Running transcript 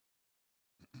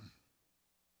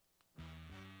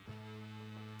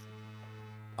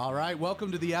All right,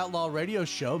 welcome to the Outlaw Radio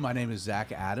Show. My name is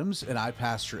Zach Adams, and I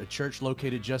pastor a church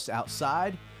located just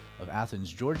outside of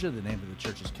Athens, Georgia. The name of the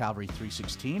church is Calvary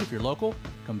 316. If you're local,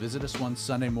 come visit us one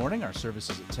Sunday morning. Our service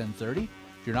is at 10:30.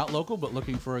 If you're not local but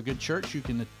looking for a good church, you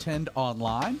can attend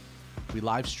online. We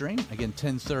live stream, again,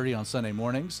 10:30 on Sunday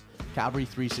mornings.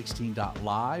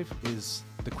 Calvary316.live is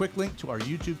the quick link to our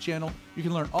YouTube channel. You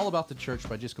can learn all about the church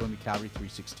by just going to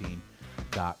Calvary316.com.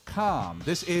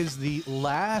 This is the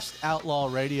last Outlaw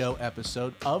Radio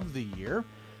episode of the year.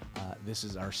 This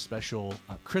is our special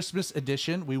Christmas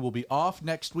edition. We will be off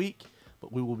next week,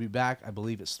 but we will be back. I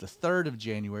believe it's the 3rd of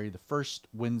January, the first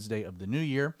Wednesday of the new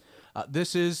year.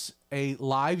 This is a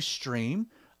live stream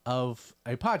of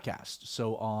a podcast.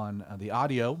 So on the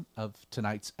audio of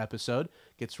tonight's episode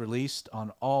gets released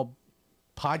on all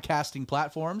podcasting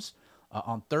platforms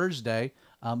on Thursday.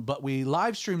 But we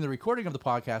live stream the recording of the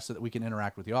podcast so that we can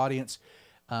interact with the audience.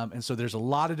 And so there's a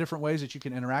lot of different ways that you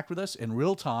can interact with us in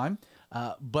real time.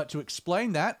 But to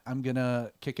explain that, I'm going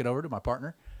to kick it over to my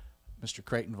partner, Mr.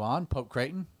 Creighton Vaughn. Pope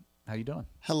Creighton, how you doing?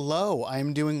 Hello,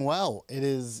 I'm doing well. It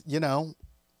is,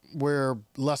 we're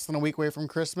less than a week away from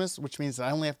Christmas, which means that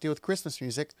I only have to deal with Christmas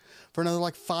music for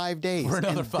another 5 days. For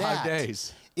another 5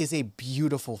 days. Is a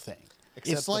beautiful thing.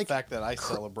 Except it's the like fact that I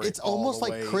celebrate. It's almost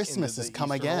like Christmas has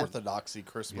come Eastern again. Orthodoxy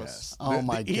Christmas. Yes. Oh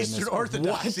my goodness! Eastern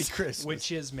Orthodoxy What? Christmas,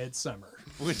 Which is midsummer.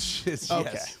 which is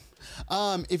Okay. yes.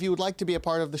 If you would like to be a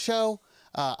part of the show,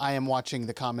 I am watching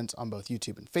the comments on both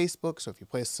YouTube and Facebook. So if you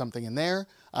place something in there,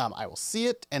 I will see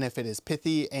it. And if it is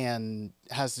pithy and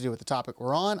has to do with the topic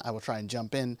we're on, I will try and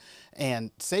jump in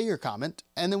and say your comment,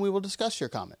 and then we will discuss your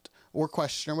comment or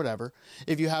question or whatever.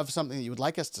 If you have something that you would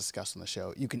like us to discuss on the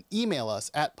show, you can email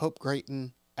us at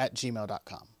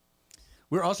popecreighton@gmail.com.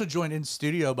 We're also joined in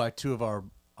studio by two of our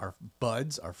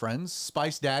buds, our friends.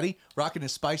 Spice Daddy, rocking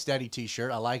his Spice Daddy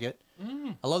t-shirt. I like it.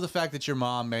 I love the fact that your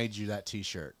mom made you that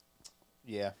t-shirt.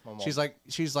 Yeah, my mom.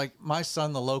 She's like my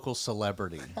son, the local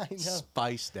celebrity. I know.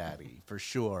 Spice Daddy, for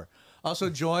sure. Also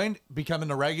joined,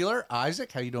 becoming a regular,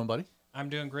 Isaac. How you doing, buddy? I'm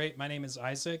doing great. My name is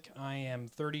Isaac. I am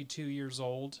 32 years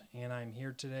old, and I'm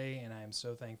here today, and I am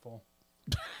so thankful.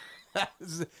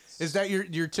 Is that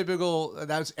your typical,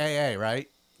 that's AA, right?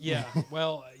 Yeah,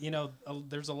 well,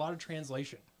 there's a lot of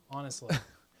translation, honestly.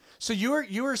 So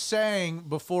you were saying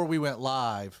before we went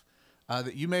live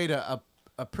that you made a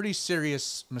pretty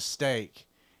serious mistake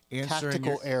answering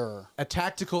A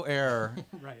tactical error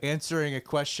Right. answering a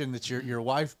question that your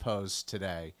wife posed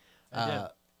today. I did.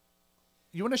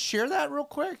 You want to share that real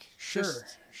quick? Sure.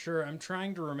 I'm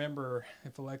trying to remember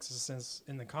if Alexis is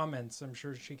in the comments. I'm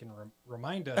sure she can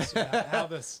remind us about how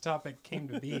this topic came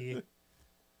to be.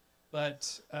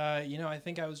 But, I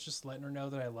think I was just letting her know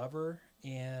that I love her.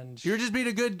 And You're just being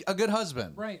a good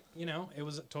husband. right, it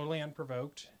was totally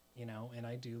unprovoked, and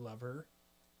I do love her.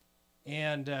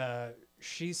 And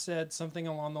she said something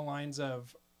along the lines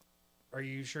of, "Are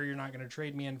you sure you're not going to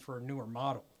trade me in for a newer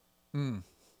model?"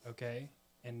 Okay.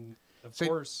 And of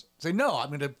course, Say, no, I'm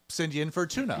going to send you in for a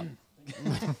tune-up.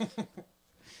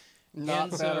 Not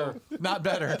better. Not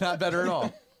better at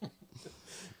all.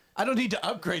 I don't need to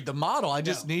upgrade the model. I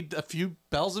just need a few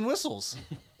bells and whistles.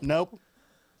 Nope.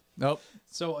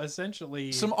 so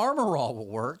essentially, Some armor all will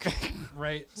work.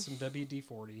 right, some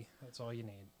WD-40. That's all you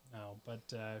need. No,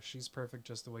 but she's perfect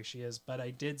just the way she is. But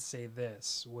I did say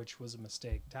this, which was a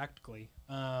mistake tactically.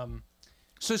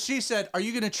 So she said, "Are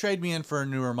you going to trade me in for a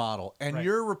newer model?" And Right.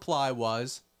 your reply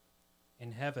was,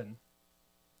 In heaven.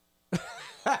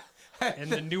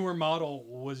 And the newer model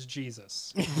was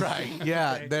Jesus. right,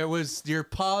 yeah, Okay. there was, you're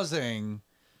pausing.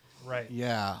 Right.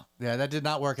 Yeah, that did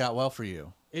not work out well for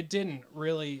you. It didn't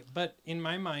really, but in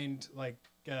my mind,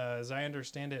 as I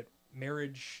understand it,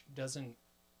 marriage doesn't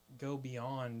go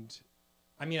beyond.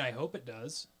 I mean, I hope it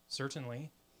does,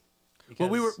 certainly. Well,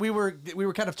 because- we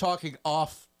were kind of talking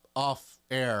off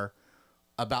air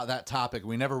about that topic.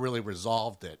 We never really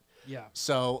resolved it. Yeah.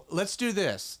 So let's do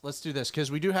this because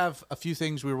we do have a few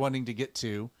things we were wanting to get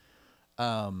to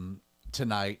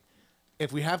tonight.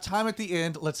 If we have time at the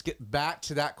end, let's get back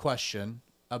to that question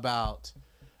about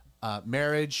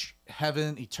marriage,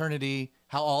 heaven, eternity,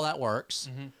 how all that works.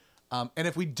 And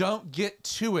if we don't get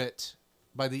to it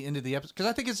by the end of the episode, because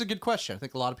I think it's a good question. I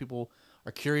think a lot of people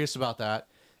are curious about that.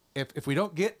 If we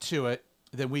don't get to it,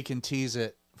 then we can tease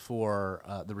it for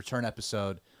the return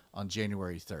episode on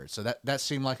January 3rd. So that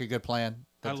seemed like a good plan.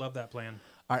 I love that plan.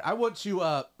 All right, I want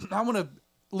a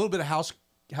little bit of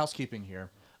housekeeping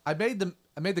here. I made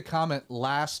the comment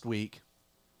last week.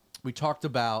 We talked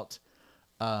about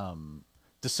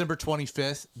December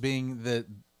 25th being there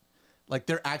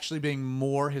actually being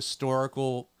more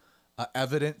historical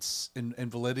evidence and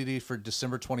validity for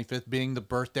December 25th being the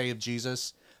birthday of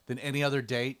Jesus than any other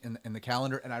date in the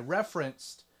calendar. And I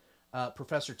referenced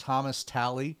Professor Thomas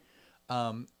Talley.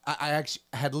 I actually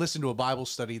had listened to a Bible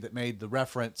study that made the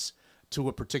reference to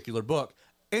a particular book.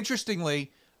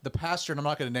 Interestingly, the pastor, and I'm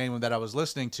not going to name him, that I was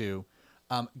listening to,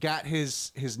 got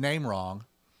his name wrong,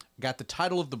 got the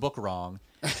title of the book wrong,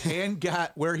 and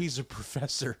got where he's a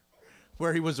professor,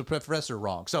 where he was a professor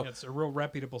wrong. So It's a real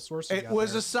reputable source. it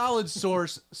was a solid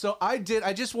source. So I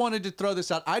just wanted to throw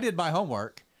this out. I did my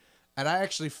homework, and I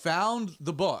actually found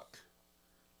the book.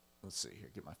 Let's see here.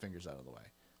 Get my fingers out of the way.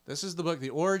 This is the book,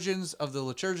 The Origins of the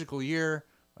Liturgical Year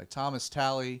by Thomas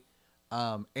Talley.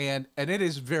 And it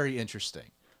is very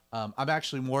interesting. I'm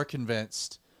actually more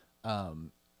convinced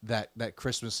that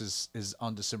Christmas is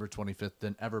on December 25th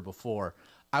than ever before.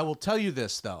 I will tell you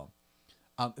this, though.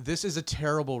 This is a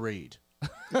terrible read.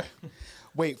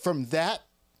 Wait, from that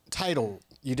title,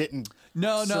 you didn't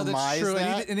No, that's surmise true.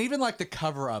 that? And even like the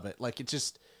cover of it, like it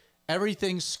just,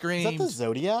 everything Is that screams. the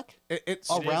Zodiac? It's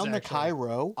Around the actually.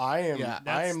 Cairo? I am Yeah.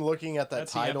 I am looking at that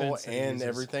that's the title evidence that he and uses.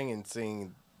 everything and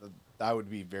seeing. I would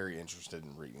be very interested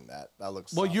in reading that. That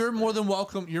looks. Well, sounds you're more great. than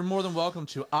welcome. You're more than welcome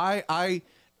to.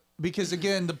 Because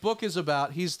again, the book is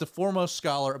about. He's the foremost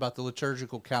scholar about the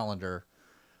liturgical calendar,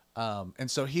 and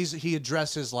so he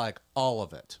addresses like all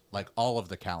of it, like all of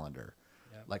the calendar,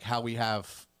 like how we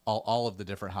have all of the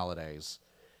different holidays,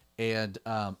 and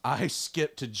I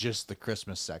skipped to just the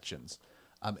Christmas sections,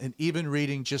 and even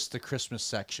reading just the Christmas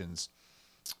sections,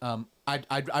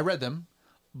 I read them,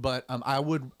 but I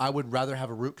would rather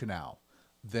have a root canal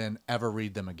than ever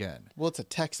read them again. Well, it's a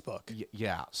textbook.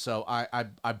 Yeah. So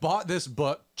I bought this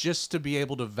book just to be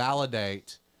able to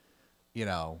validate,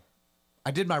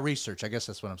 I did my research. I guess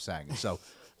that's what I'm saying. So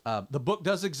the book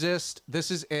does exist. This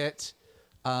is it.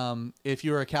 If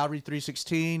you're a Calvary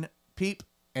 316 peep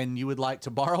and you would like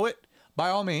to borrow it, by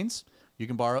all means, you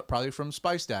can borrow it probably from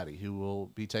Spice Daddy, who will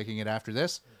be taking it after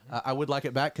this. I would like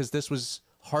it back because this was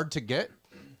hard to get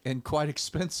and quite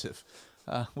expensive.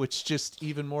 Which just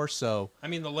even more so. I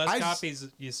mean, the less copies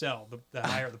you sell, the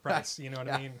higher the price. You know what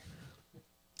I mean?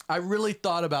 I really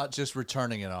thought about just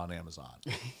returning it on Amazon.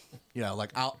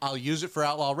 Like I'll use it for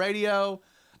Outlaw Radio.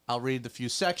 I'll read the few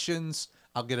sections.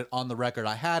 I'll get it on the record.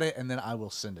 I had it, and then I will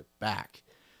send it back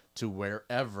to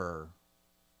wherever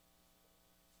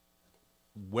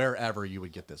you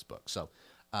would get this book. So,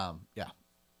 a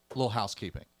little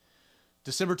housekeeping.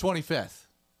 December 25th.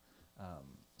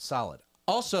 Solid.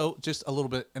 Also, just a little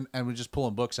bit, and we're just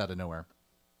pulling books out of nowhere.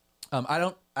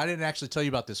 I didn't actually tell you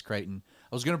about this, Creighton.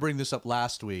 I was going to bring this up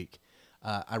last week.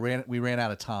 We ran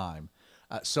out of time.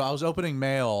 So I was opening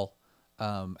mail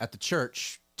at the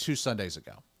church 2 Sundays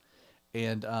ago.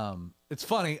 And it's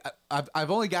funny,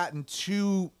 I've only gotten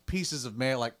 2 pieces of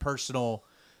mail, like personal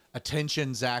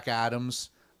attention, Zach Adams,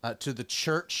 to the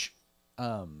church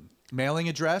mailing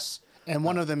address. And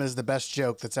one of them is the best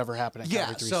joke that's ever happened at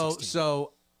Calvary 316.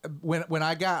 So when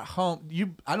I got home,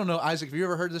 I don't know, Isaac, have you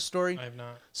ever heard this story? I have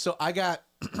not. So I got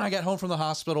home from the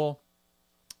hospital.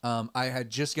 I had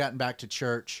just gotten back to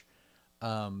church,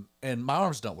 and my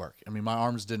arms don't work. I mean, my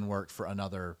arms didn't work for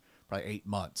another probably 8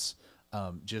 months.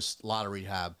 Just a lot of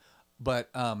rehab.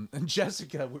 But and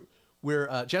Jessica,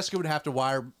 Jessica would have to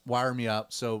wire me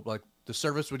up. So like the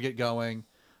service would get going.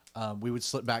 We would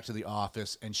slip back to the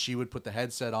office, and she would put the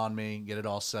headset on me, get it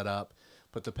all set up,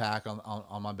 put the pack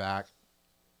on my back.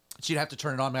 She'd have to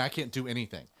turn it on. I can't do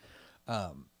anything.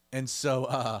 And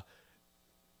so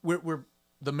we're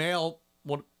the mail,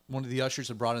 one of the ushers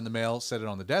had brought in the mail, set it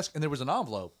on the desk, and there was an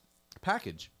envelope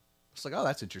package. It's like, oh,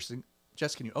 that's interesting.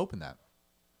 Jess, can you open that?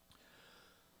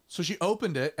 So she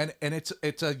opened it, and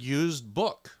it's a used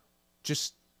book.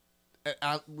 Just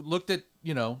I looked at,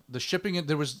 the shipping, and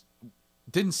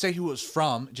didn't say who it was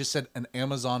from. It just said an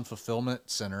Amazon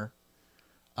fulfillment center.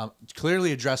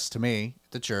 Clearly addressed to me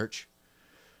at the church.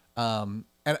 So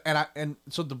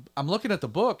I'm looking at the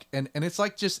book, and it's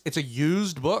like it's a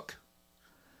used book,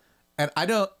 and I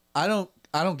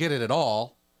don't get it at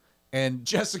all, and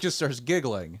Jessica starts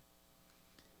giggling,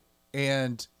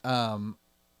 and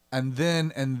then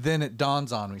it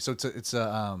dawns on me. So it's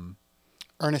a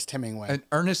Ernest Hemingway. an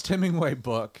Ernest Hemingway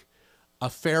book, A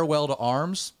Farewell to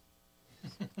Arms.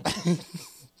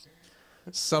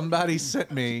 Somebody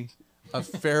sent me A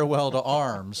Farewell to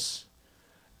Arms.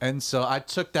 And so I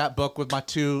took that book with my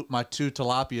two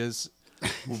tilapias,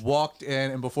 walked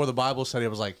in, and before the Bible study, I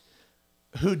was like,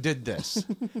 who did this?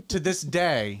 To this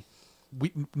day,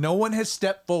 no one has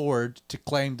stepped forward to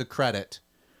claim the credit.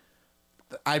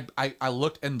 I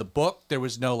looked in the book. There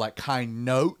was no kind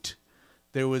note.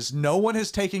 No one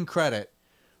has taken credit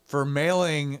for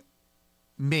mailing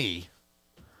me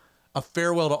a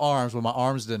farewell to arms when my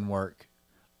arms didn't work.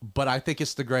 But I think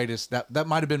it's the greatest. That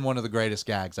might have been one of the greatest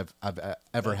gags I've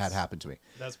ever had happen to me.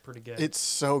 That's pretty good. It's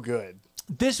so good.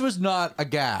 This was not a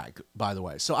gag, by the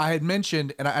way. So I had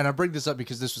mentioned, and I bring this up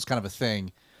because this was kind of a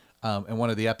thing in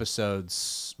one of the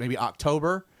episodes, maybe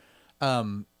October.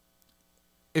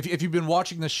 If you've been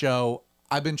watching the show,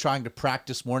 I've been trying to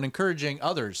practice more and encouraging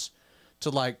others to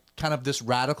like kind of this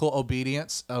radical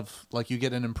obedience of like you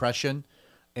get an impression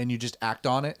and you just act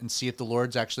on it and see if the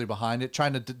Lord's actually behind it,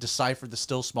 trying to decipher the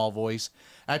still small voice.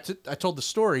 I told the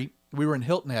story. We were in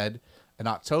Hilton Head in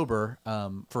October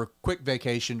for a quick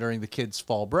vacation during the kids'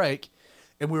 fall break,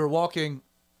 and we were walking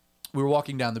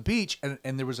down the beach,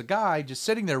 and there was a guy just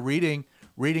sitting there reading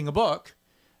a book,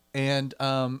 and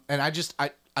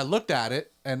I looked at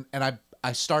it and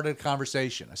I started a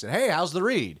conversation. I said, "Hey, how's the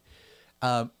read?"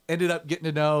 Ended up getting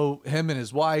to know him and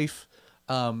his wife.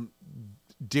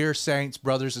 Dear saints,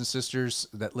 brothers and sisters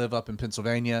that live up in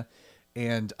Pennsylvania.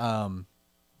 And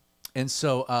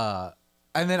so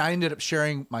then I ended up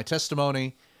sharing my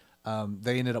testimony.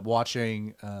 They ended up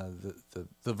watching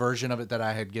the version of it that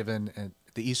I had given at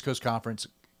the East Coast Conference.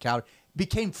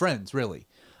 Became friends, really.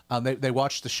 They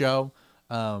watched the show.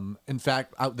 In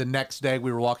fact, the next day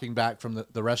we were walking back from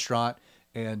the restaurant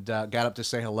and got up to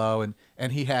say hello.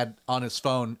 And he had on his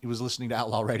phone, he was listening to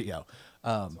Outlaw Radio.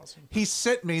 Awesome. He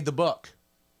sent me the book.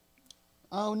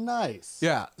 Oh, nice.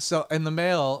 Yeah. So in the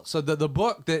mail, so the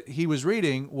book that he was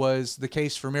reading was The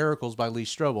Case for Miracles by Lee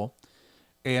Strobel.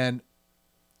 And,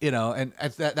 and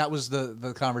that was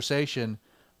the conversation.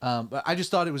 But I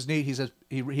just thought it was neat. He says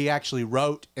he actually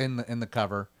wrote in the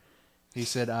cover. He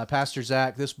said, Pastor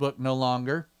Zach, this book no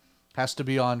longer has to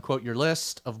be on, quote, your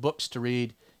list of books to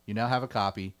read. You now have a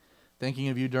copy. Thinking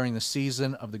of you during the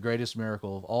season of the greatest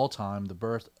miracle of all time, the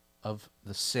birth of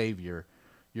the Savior.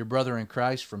 Your brother in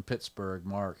Christ from Pittsburgh,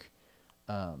 Mark.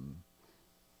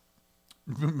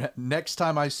 Next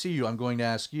time I see you, I'm going to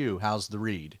ask you, how's the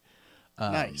read?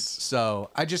 Nice. So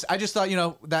I just thought,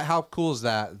 that how cool is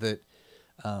that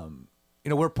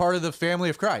we're part of the family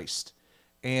of Christ.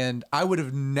 And I would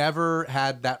have never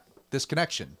had this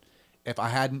connection if I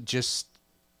hadn't just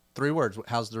 3 words.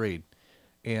 How's the read?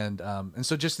 And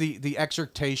so just the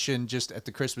exhortation just at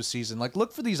the Christmas season, like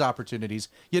look for these opportunities.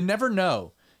 You never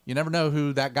know. You never know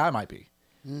who that guy might be.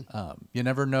 You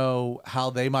never know how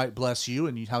they might bless you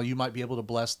and how you might be able to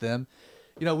bless them.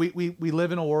 We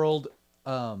live in a world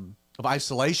of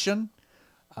isolation.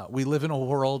 We live in a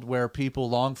world where people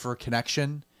long for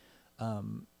connection.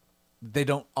 They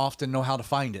don't often know how to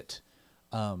find it.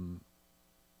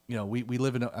 We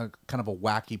live in a kind of a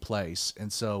wacky place.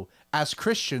 And so as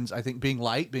Christians, I think being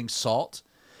light, being salt,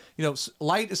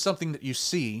 light is something that you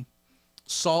see.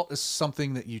 Salt is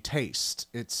something that you taste.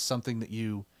 It's something that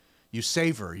you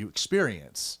savor, you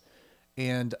experience.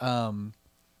 And, I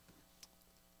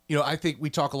think we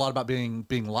talk a lot about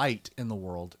being light in the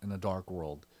world, in a dark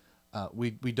world.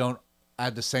 We don't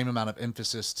add the same amount of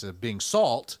emphasis to being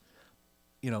salt.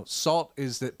 Salt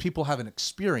is that people have an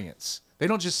experience. They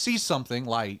don't just see something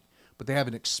light, but they have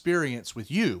an experience with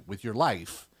you, with your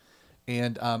life.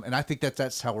 And I think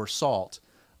that's how we're salt.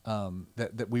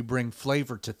 That we bring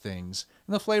flavor to things,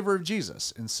 and the flavor of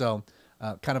Jesus. And so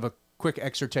kind of a quick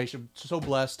exhortation. So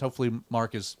blessed. Hopefully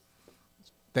Mark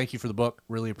thank you for the book.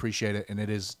 Really appreciate it. And it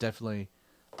is definitely,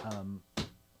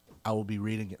 I will be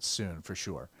reading it soon for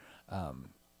sure.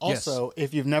 Also,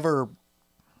 if you've never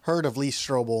heard of Lee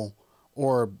Strobel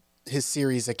or his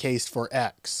series, A Case for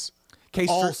X,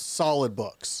 solid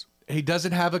books. He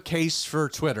doesn't have a case for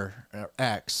Twitter or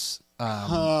X.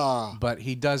 But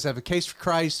he does have a case for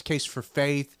Christ, case for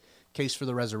faith, case for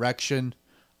the resurrection,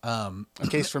 a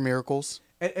case for miracles,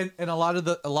 and a lot of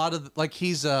the like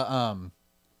he's I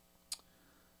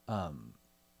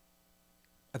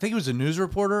think he was a news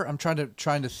reporter. I'm trying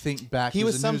to think back. He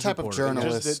was some type of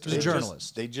journalist. He was a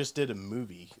journalist. They just did a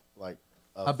movie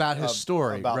about his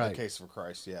story, about right. the Case for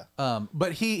Christ. Yeah.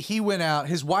 But he went out.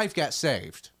 His wife got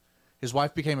saved. His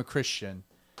wife became a Christian.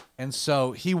 And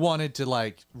so he wanted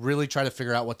to really try to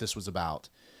figure out what this was about.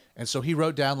 And so he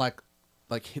wrote down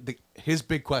his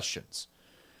big questions.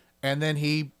 And then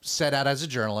he set out as a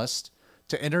journalist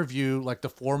to interview the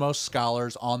foremost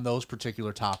scholars on those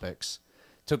particular topics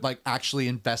to actually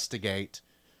investigate,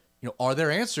 are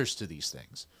there answers to these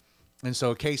things? And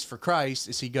so A Case for Christ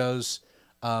is he goes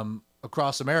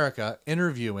across America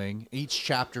interviewing. Each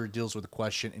chapter deals with a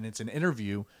question, and it's an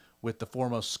interview with the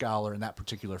foremost scholar in that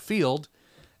particular field.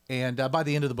 And by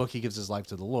the end of the book, he gives his life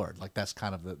to the Lord. That's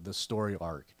kind of the story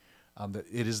arc. That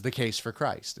it is the case for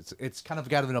Christ. It's kind of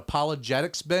got an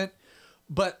apologetics bent,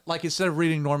 but instead of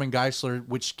reading Norman Geisler,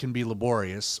 which can be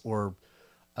laborious, or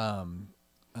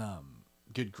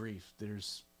good grief,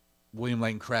 there's William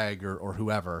Lane Craig or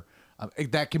whoever.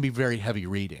 That can be very heavy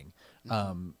reading.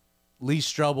 Lee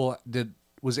Strobel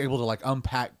was able to like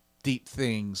unpack deep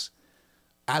things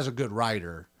as a good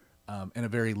writer in a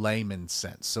very layman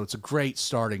sense. So it's a great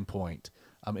starting point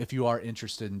if you are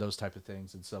interested in those type of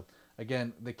things. And so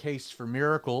again, The Case for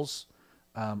Miracles.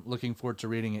 Looking forward to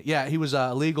reading it. Yeah, he was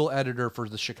a legal editor for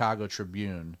the Chicago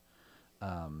Tribune.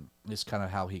 Is kind of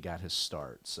how he got his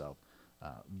start. So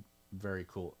very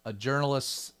cool. A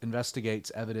journalist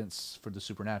investigates evidence for the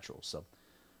supernatural. So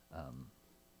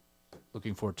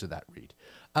looking forward to that read.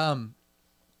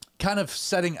 Kind of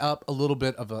setting up a little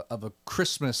bit of a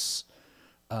Christmas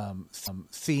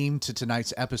theme to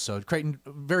tonight's episode. Creighton,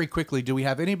 very quickly, do we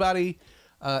have anybody,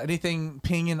 anything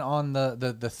pinging on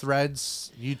the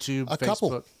threads, YouTube, A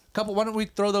Facebook? Couple. Why don't we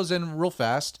throw those in real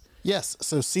fast? Yes.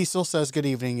 So Cecil says, "Good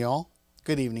evening, y'all."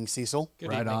 Good evening, Cecil. Good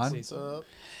Right evening, on. Cecil.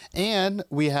 And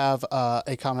we have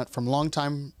a comment from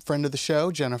longtime friend of the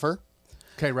show, Jennifer.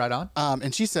 Okay, right on.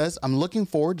 And she says, "I'm looking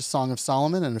forward to Song of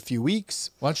Solomon in a few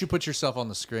weeks." Why don't you put yourself on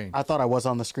the screen? I thought I was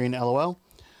on the screen, LOL.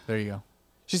 There you go.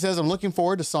 She says, "I'm looking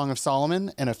forward to Song of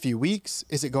Solomon in a few weeks.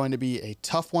 Is it going to be a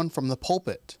tough one from the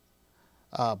pulpit?"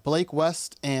 Blake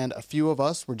West and a few of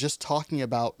us were just talking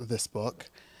about this book.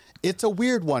 It's a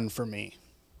weird one for me,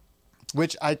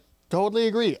 which I totally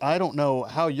agree. I don't know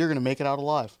how you're going to make it out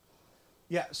alive.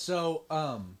 Yeah, so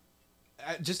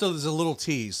just as a little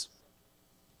tease,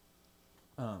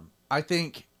 I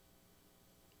think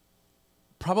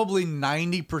probably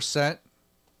 90%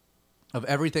 of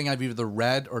everything I've either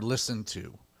read or listened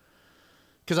to,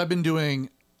 because I've been doing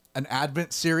an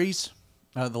Advent series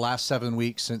the last 7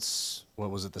 weeks since, what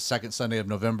was it, the second Sunday of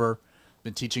November.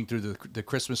 Been teaching through the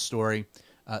Christmas story.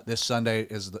 This Sunday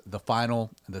is the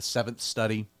final, the seventh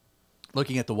study,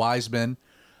 looking at the wise men.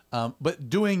 But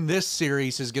doing this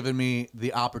series has given me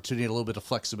the opportunity, a little bit of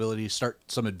flexibility to start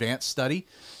some advanced study,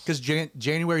 because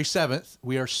January 7th,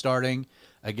 we are starting,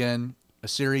 again, a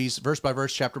series, verse by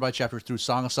verse, chapter by chapter, through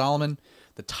Song of Solomon.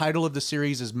 The title of the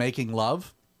series is Making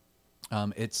Love.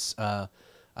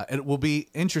 It will be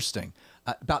interesting.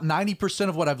 About 90%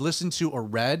 of what I've listened to or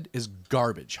read is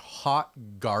garbage, hot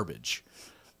garbage.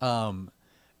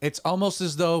 It's almost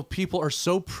as though people are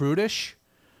so prudish,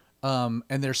 and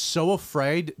they're so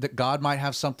afraid that God might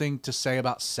have something to say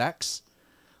about sex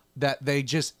that they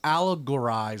just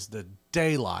allegorize the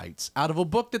daylights out of a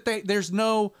book that there's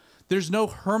no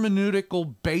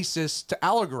hermeneutical basis to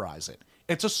allegorize it.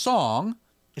 It's a song.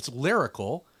 It's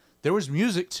lyrical. There was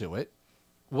music to it.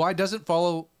 Why doesn't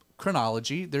follow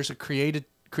chronology? There's a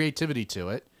creativity to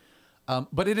it.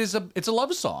 But it's a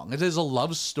love song. It is a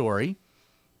love story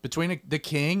between the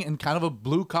king and kind of a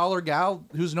blue collar gal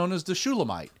who's known as the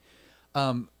Shulamite.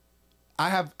 I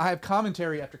have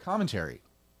commentary after commentary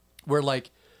where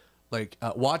like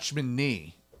Watchman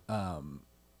Nee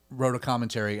wrote a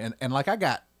commentary and like I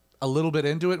got a little bit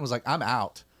into it and was like, I'm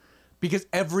out, because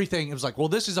everything, it was like, well,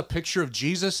 this is a picture of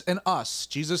Jesus and us,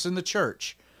 Jesus and the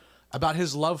church, about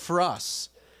his love for us.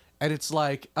 And it's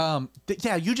like,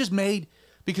 yeah, you just made,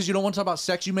 because you don't want to talk about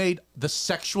sex, you made the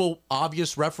sexual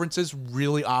obvious references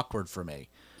really awkward for me,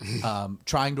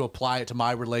 trying to apply it to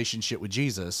my relationship with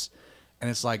Jesus. And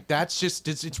it's like, that's just,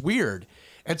 it's weird.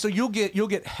 And so you'll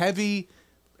get heavy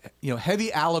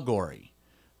allegory,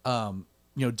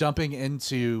 dumping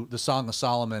into the Song of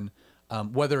Solomon,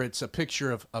 whether it's a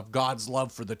picture of God's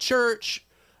love for the church,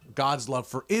 God's love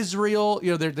for Israel,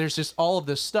 there's just all of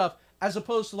this stuff, as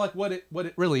opposed to like what it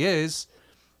really is,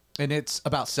 and it's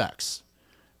about sex.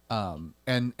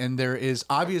 And there is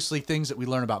obviously things that we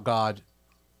learn about God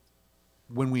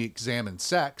when we examine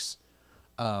sex,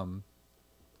 no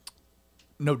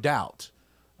doubt,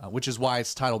 which is why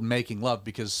it's titled Making Love,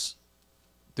 because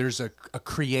there's a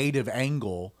creative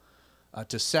angle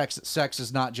to sex. Sex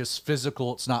is not just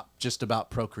physical. It's not just about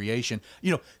procreation.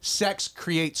 Sex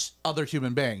creates other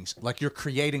human beings. Like, you're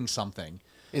creating something.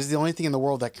 It's the only thing in the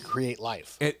world that can create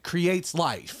life. It creates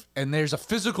life, and there's a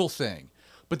physical thing,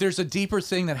 but there's a deeper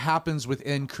thing that happens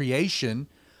within creation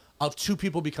of two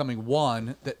people becoming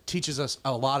one that teaches us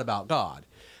a lot about God.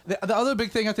 The other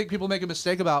big thing I think people make a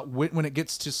mistake about when it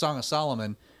gets to Song of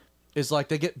Solomon is like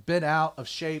they get bent out of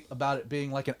shape about it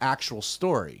being like an actual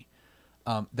story,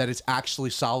 that it's actually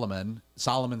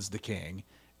Solomon's the king,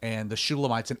 and the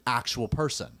Shulamite's an actual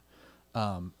person,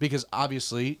 because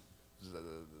obviously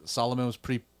Solomon was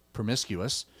pretty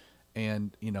promiscuous,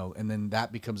 and then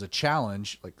that becomes a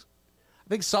challenge. Like, I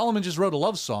think Solomon just wrote a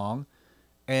love song,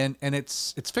 and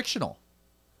it's fictional.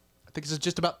 I think it's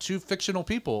just about two fictional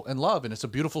people in love, and it's a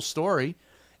beautiful story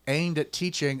aimed at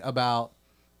teaching about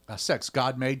sex.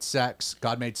 God made sex.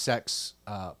 God made sex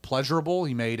pleasurable.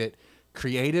 He made it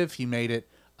creative. He made it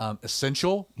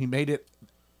essential. He made it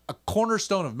a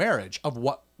cornerstone of marriage, of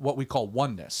what we call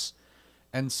oneness.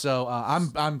 And so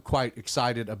I'm quite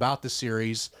excited about the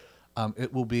series.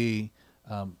 It will be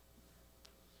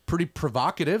pretty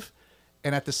provocative,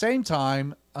 and at the same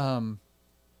time, I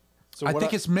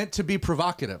think it's meant to be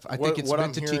provocative. I think it's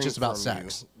meant to teach us about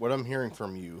sex. What I'm hearing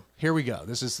from you. Here we go.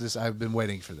 This is I've been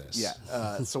waiting for this.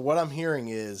 Yeah. So what I'm hearing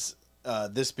is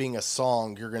this being a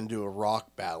song, you're going to do a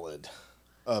rock ballad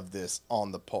of this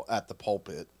at the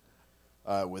pulpit.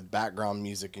 With background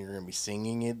music, and you're going to be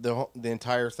singing it the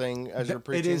entire thing as you're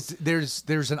preaching. It is.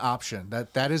 There's an option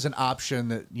that is an option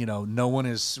that no one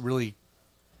is really.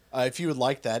 If you would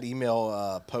like that,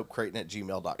 email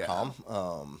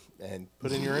popecreighton@gmail.com and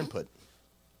put in your input.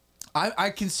 I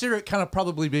consider it kind of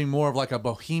probably being more of like a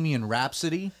Bohemian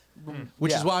Rhapsody,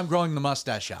 which is why I'm growing the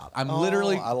mustache out. I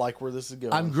like where this is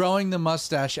going. I'm growing the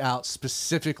mustache out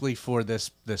specifically for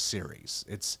this series.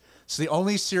 It's the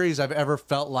only series I've ever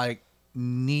felt like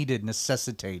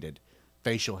necessitated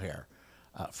facial hair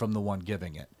from the one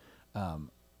giving it.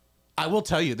 I will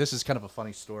tell you, this is kind of a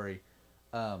funny story.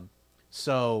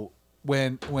 So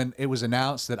when it was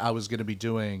announced that I was going to be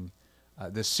doing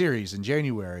this series in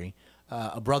January,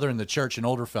 a brother in the church, an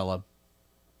older fella,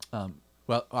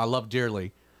 well, I love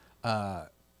dearly, I'll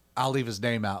leave his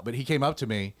name out, but he came up to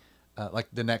me like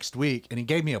the next week and he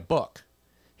gave me a book.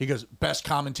 He goes, best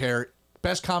commentary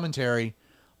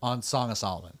on Song of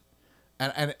Solomon.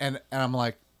 And I'm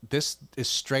like, this is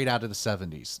straight out of the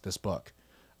 70s, this book.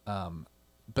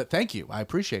 But thank you. I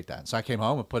appreciate that. So I came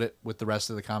home and put it with the rest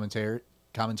of the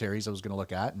commentaries I was going to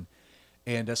look at.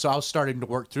 And so I was starting to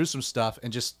work through some stuff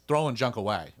and just throwing junk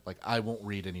away. Like, I won't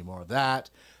read any more of that.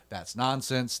 That's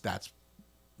nonsense. That's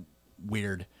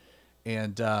weird.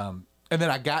 And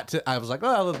then I was like,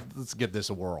 well, let's give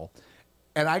this a whirl.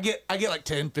 And I get like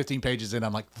 10, 15 pages in.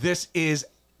 I'm like, this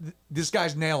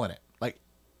guy's nailing it.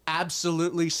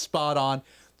 Absolutely spot on.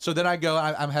 So then I go,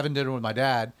 I'm having dinner with my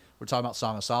dad. We're talking about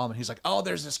Song of Solomon. He's like, oh,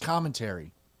 there's this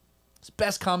commentary. It's the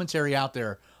best commentary out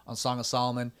there on Song of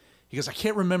Solomon. He goes, I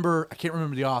can't remember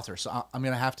the author, so I'm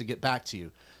going to have to get back to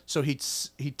you. So he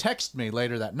texted me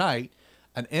later that night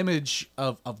an image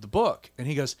of the book. And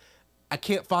he goes, I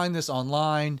can't find this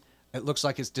online. It looks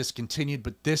like it's discontinued,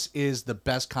 but this is the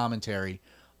best commentary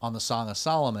on the Song of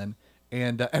Solomon.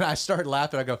 And I started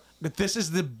laughing. I go, but this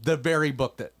is the very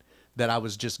book that I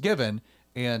was just given.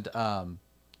 And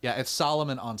it's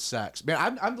Solomon on sex.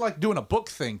 Man, I'm like doing a book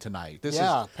thing tonight.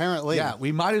 Apparently. Yeah,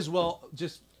 we might as well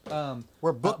just.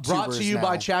 We're book brought to you now.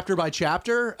 by chapter,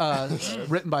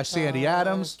 written by Sandy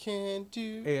Adams.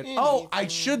 I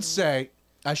should say,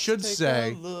 it's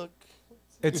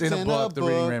in a book, The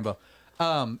Reading Rainbow.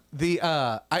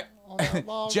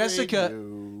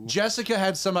 Jessica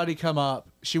had somebody come up.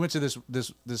 She went to this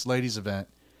ladies event,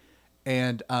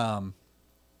 and a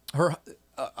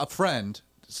friend,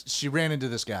 she ran into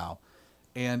this gal,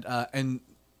 and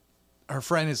her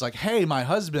friend is like, "Hey, my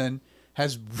husband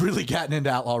has really gotten into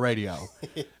Outlaw Radio,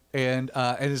 and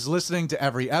is listening to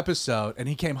every episode. And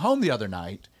he came home the other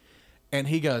night, and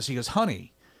he goes,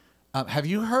 honey, have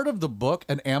you heard of the book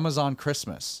An Amazon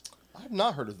Christmas?" I've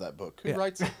not heard of that book. Who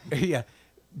writes it? Yeah,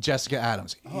 Jessica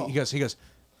Adams. Oh. He goes.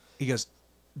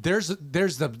 There's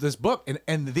this book,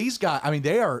 and these guys. I mean,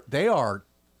 they are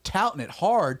touting it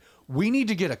hard. We need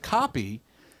to get a copy.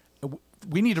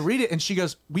 We need to read it. And she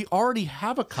goes, we already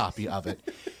have a copy of it.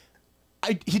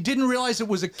 He didn't realize it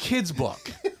was a kid's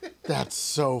book. That's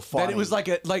so funny.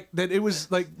 That it was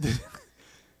that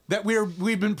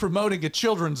we've been promoting a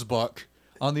children's book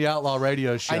on the Outlaw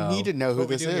Radio show. I need to know who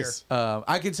this is.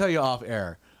 I can tell you off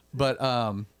air, but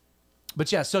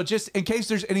yeah. So just in case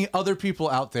there's any other people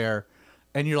out there,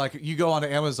 and you're like, you go on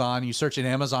to Amazon, you search an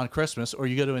Amazon Christmas, or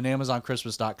you go to an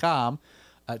AmazonChristmas.com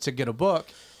to get a book,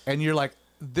 and you're like,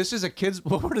 this is a kid's.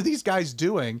 What are these guys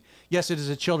doing? Yes, it is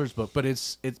a children's book, but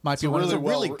it might be one of the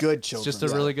really good children's. It's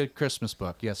just a really good Christmas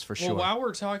book. Yes, for sure. Well, while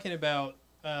we're talking about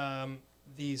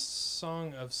the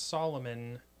Song of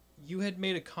Solomon, you had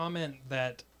made a comment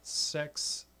that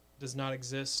sex does not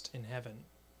exist in heaven.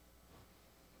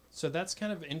 So that's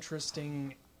kind of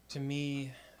interesting to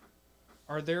me.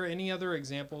 Are there any other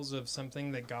examples of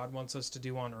something that God wants us to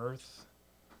do on earth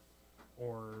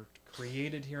or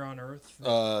created here on earth?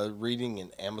 Reading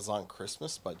an Amazon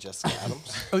Christmas by Jessica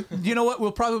Adams. You know what?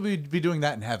 We'll probably be doing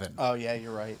that in heaven. Oh yeah,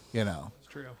 you're right. You know, It's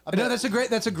true. no, it's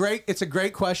a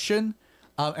great question,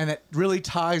 and it really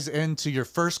ties into your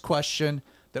first question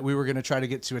that we were going to try to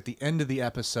get to at the end of the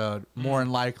episode. More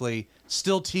than likely,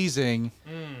 still teasing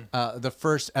the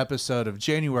first episode of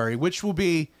January, which will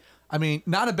be. I mean,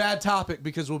 not a bad topic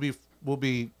because we'll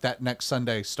be that next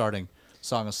Sunday starting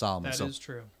Song of Solomon. That is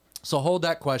true. So hold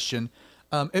that question.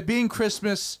 It being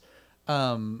Christmas,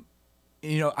 you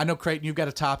know, I know Creighton, you've got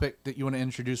a topic that you want to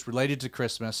introduce related to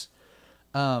Christmas.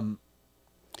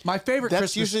 My favorite That's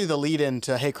Christmas. usually the lead in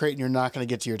to, hey, Creighton, you're not going to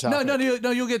get to your topic.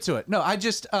 No, you'll get to it. No, I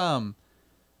just one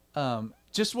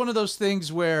of those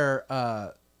things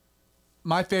where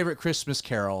my favorite Christmas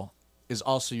carol is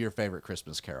also your favorite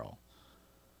Christmas carol.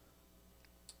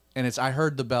 And it's I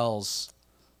Heard the Bells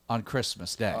on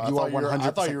Christmas Day. You are 100%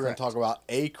 I thought you were going correct. to talk about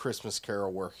a Christmas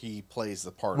Carol where he plays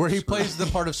the part. Where of he Scrooge. plays the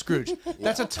part of Scrooge.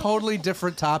 That's a totally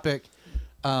different topic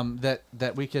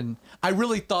that we can... I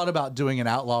really thought about doing an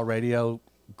Outlaw Radio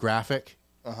graphic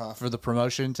for the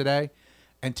promotion today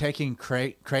and taking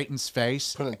Creighton's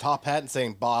face. Putting a top hat and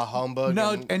saying "Bah humbug."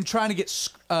 No, and trying to get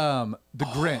the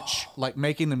Grinch, like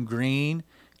making them green,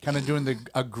 kind of doing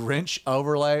a Grinch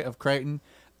overlay of Creighton.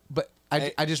 But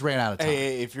I just ran out of time.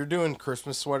 Hey, if you're doing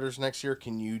Christmas sweaters next year,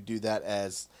 can you do that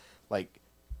as like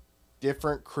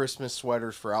different Christmas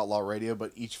sweaters for Outlaw Radio,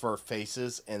 but each for our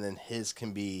faces, and then his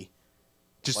can be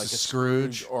Just like a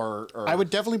Scrooge. or I would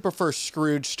definitely prefer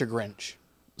Scrooge to Grinch.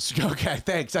 Okay,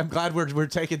 thanks. I'm glad we're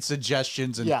taking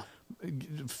suggestions and Yeah.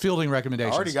 fielding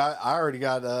recommendations. I already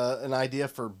got an idea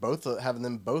for both having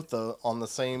them both on the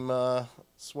same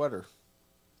sweater.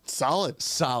 Solid.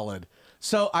 Solid.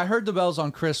 So I Heard the Bells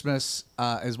on Christmas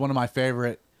is one of my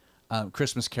favorite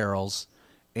Christmas carols,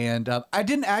 and I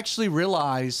didn't actually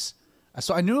realize.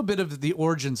 So I knew a bit of the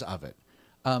origins of it.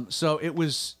 So it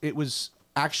was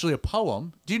actually a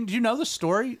poem. Do you know the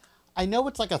story? I know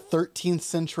it's like a 13th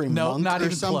century No, monk not or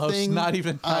even something. close. Not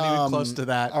even close to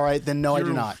that. All right, then no, I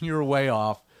do not. You're way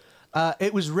off.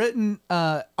 It was written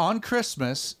on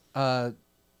Christmas,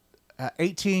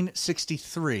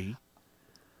 1863.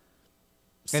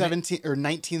 17th or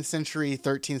 19th century,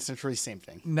 13th century, same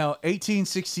thing. No,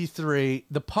 1863.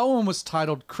 The poem was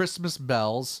titled Christmas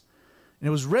Bells, and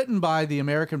it was written by the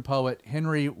American poet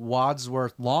Henry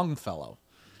Wadsworth Longfellow.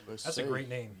 That's a great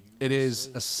name. It is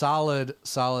a solid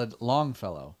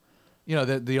Longfellow. You know,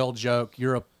 the old joke,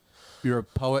 you're a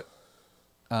poet,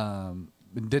 and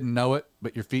didn't know it,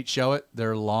 but your feet show it.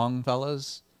 They're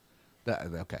Longfellows.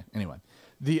 Okay, anyway.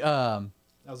 That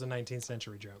was a 19th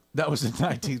century joke. That was a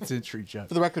 19th century joke.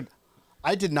 For the record,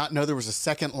 I did not know there was a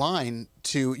second line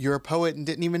to "You're a poet and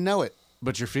didn't even know it."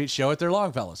 But your feet show it. They're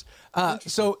Longfellows.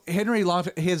 So Henry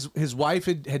Longfellow, his wife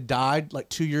had died like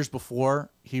 2 years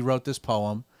before he wrote this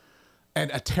poem,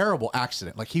 and a terrible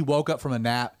accident. Like he woke up from a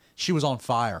nap. She was on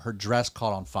fire. Her dress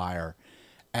caught on fire,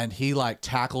 and he like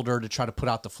tackled her to try to put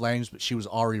out the flames, but she was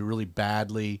already really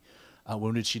badly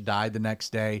wounded. She died the next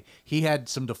day. He had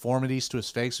some deformities to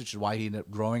his face, which is why he ended up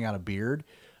growing out a beard.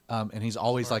 And he's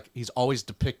always always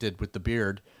depicted with the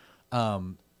beard.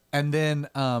 And then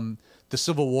the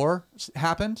Civil War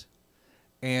happened,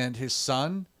 and his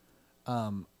son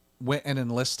went and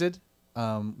enlisted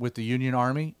with the Union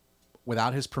Army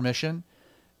without his permission,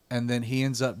 and then he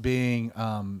ends up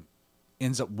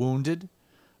wounded.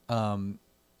 And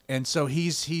so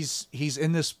he's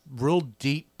in this real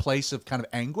deep place of kind of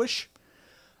anguish,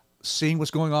 seeing what's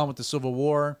going on with the Civil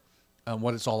War,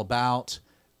 what it's all about,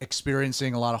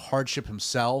 experiencing a lot of hardship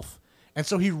himself. And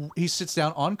so he sits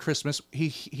down on Christmas.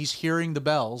 He's hearing the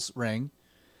bells ring,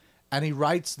 and he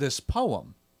writes this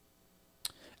poem.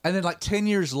 And then like 10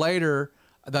 years later,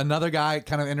 another guy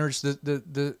kind of enters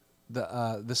the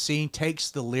scene,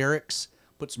 takes the lyrics,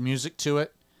 puts music to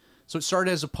it. So it started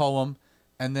as a poem,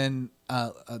 and then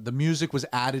the music was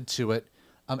added to it,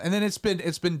 and then it's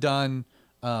been done.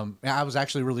 I was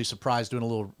actually really surprised doing a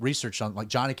little research on, like,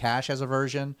 Johnny Cash has a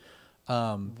version.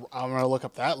 I'm gonna look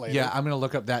up that later. Yeah, I'm gonna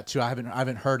look up that too. I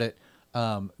haven't heard it.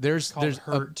 There's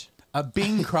Hurt.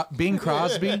 Bing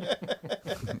Crosby.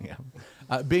 Yeah.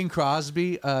 Bing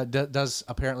Crosby does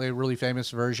apparently a really famous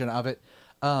version of it.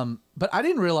 But I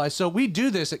didn't realize. So we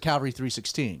do this at Calvary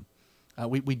 316.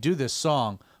 We do this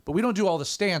song, but we don't do all the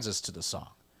stanzas to the song.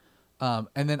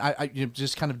 And then I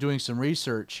just kind of doing some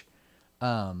research.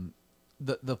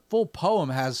 The full poem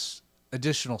has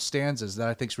additional stanzas that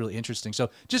I think is really interesting. So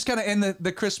just kind of in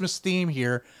the Christmas theme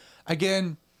here.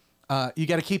 Again, you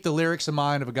got to keep the lyrics in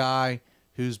mind of a guy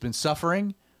who's been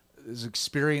suffering, has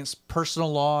experienced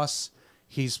personal loss.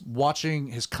 He's watching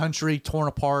his country torn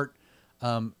apart.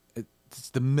 It's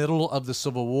the middle of the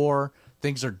Civil War.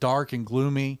 Things are dark and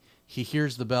gloomy. He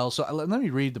hears the bells. So let me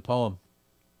read the poem.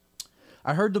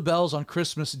 I heard the bells on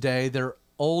Christmas Day, their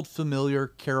old familiar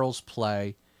carols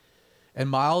play, and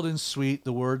mild and sweet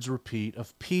the words repeat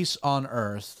of peace on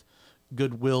earth,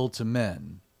 goodwill to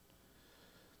men.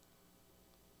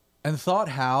 and thought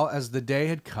how, as the day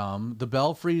had come, the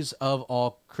belfries of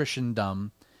all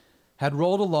Christendom had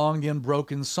rolled along the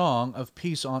unbroken song of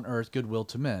peace on earth, goodwill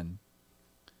to men.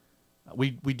 We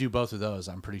do both of those,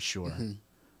 I'm pretty sure.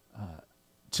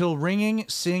 Till ringing,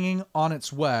 singing on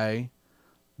its way,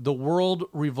 the world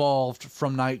revolved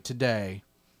from night to day,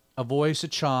 a voice, a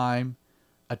chime,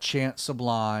 a chant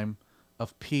sublime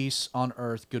of peace on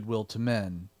earth, goodwill to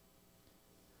men.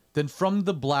 Then from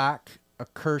the black,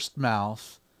 accursed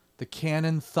mouth, the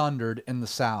cannon thundered in the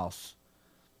south,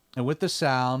 and with the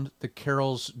sound the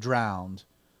carols drowned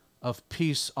of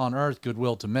peace on earth,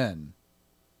 goodwill to men.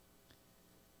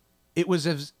 It was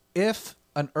as if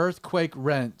an earthquake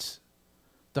rent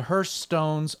the hearse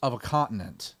stones of a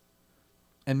continent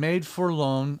and made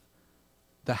forlorn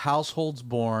the households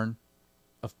born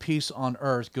of peace on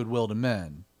earth, goodwill to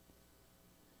men.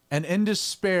 And in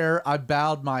despair I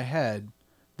bowed my head.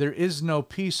 There is no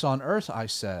peace on earth, I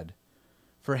said,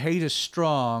 for hate is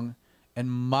strong and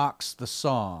mocks the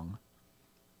song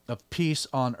of peace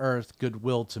on earth,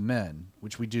 goodwill to men,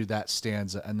 which we do that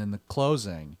stanza. And then the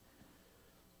closing.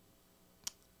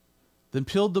 Then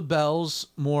pealed the bells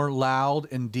more loud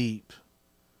and deep.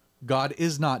 God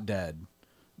is not dead,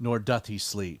 nor doth he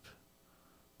sleep.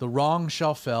 The wrong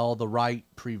shall fell, the right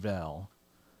prevail,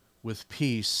 with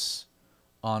peace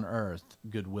on earth,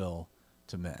 goodwill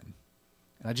to men.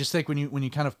 And I just think when you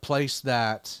kind of place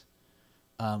that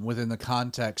within the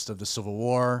context of the Civil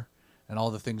War and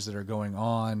all the things that are going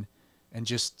on, and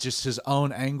just his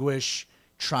own anguish,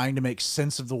 trying to make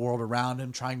sense of the world around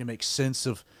him, trying to make sense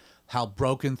of how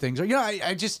broken things are. You know,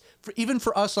 I just, even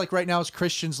for us, like right now as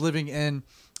Christians living in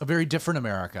a very different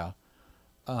America,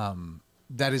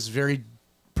 that is very,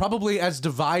 probably as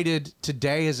divided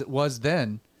today as it was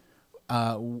then.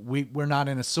 We're not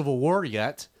in a civil war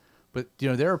yet, but you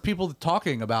know, there are people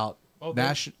talking about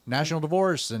national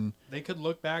divorce, and they could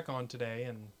look back on today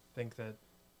and think that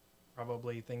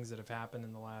probably things that have happened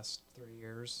in the last 3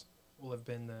 years will have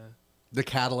been the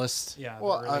catalyst. Yeah,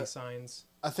 well, the early signs.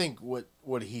 I think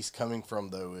what he's coming from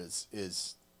though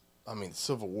is, I mean, the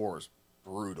Civil War is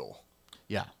brutal.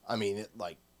 Yeah, I mean,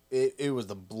 it was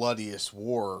the bloodiest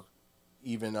war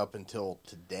even up until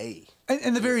today.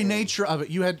 And the very nature of it,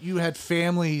 you had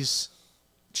families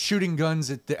shooting guns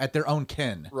at their own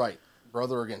kin. Right,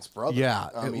 brother against brother. Yeah,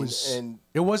 it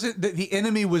wasn't the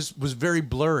enemy was very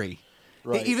blurry.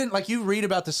 Right. Even like you read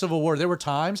about the Civil War, there were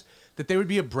times that there would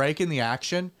be a break in the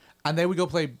action, and they would go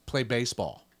play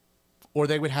baseball, or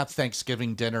they would have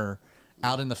Thanksgiving dinner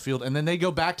out in the field, and then they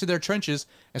go back to their trenches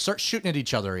and start shooting at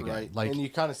each other again. Right, Like, and you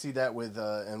kind of see that with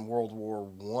in World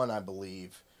War I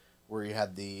believe, where you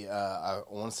had the I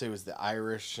want to say it was the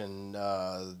Irish and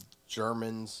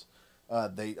Germans.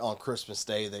 They on Christmas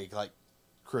Day they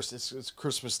it's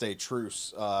Christmas Day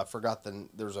truce. I forgot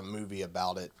there's a movie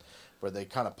about it where they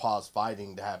kind of pause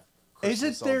fighting to have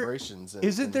Christmas celebrations.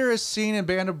 Isn't there a scene in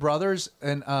Band of Brothers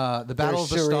and the Battle of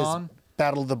Bastogne?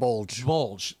 Battle of the Bulge.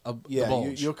 Yeah, the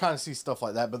Bulge. You'll kind of see stuff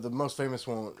like that, but the most famous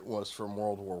one was from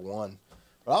World War One.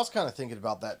 But I was kind of thinking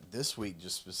about that this week,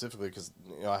 just specifically because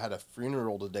I had a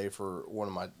funeral today for one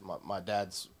of my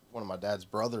dad's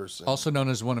brothers, and, Also known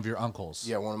as one of your uncles.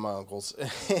 yeah, one of my uncles.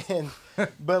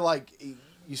 But like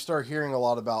you start hearing a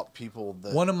lot about people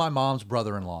that One of my mom's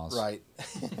brother-in-laws. right.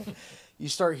 You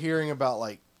start hearing about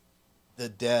like the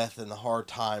death and the hard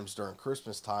times during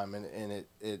Christmas time, and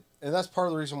that's part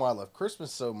of the reason why I love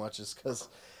Christmas so much is because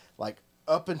like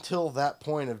up until that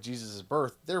point of Jesus'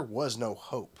 birth, there was no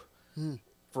hope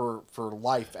for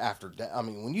life after death. I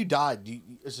mean, when you died,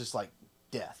 it's just like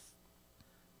death.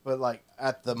 But like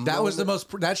at the That was the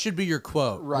most. That should be your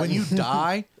quote. Right. When you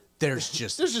die, there's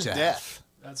just death.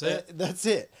 That's it. That's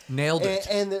it. Nailed it.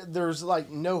 And there's like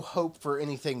no hope for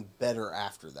anything better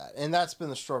after that. And that's been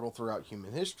the struggle throughout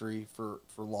human history for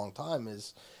a long time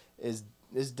is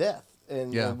death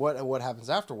and, Yeah. and what happens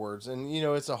afterwards. And you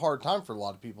know, it's a hard time for a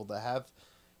lot of people that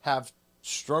have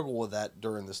struggled with that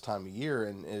during this time of year.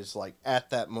 And it's like at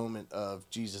that moment of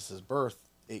Jesus's birth,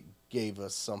 it gave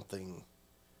us something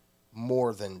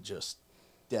more than just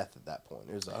death at that point.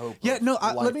 It was a hope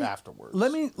of life afterwards.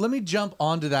 Let me jump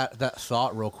onto that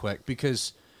thought real quick,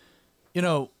 because you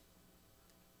know,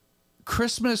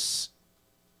 Christmas,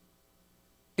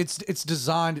 it's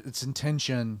designed, its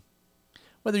intention,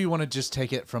 whether you want to just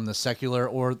take it from the secular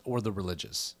or the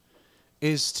religious,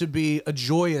 is to be a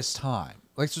joyous time.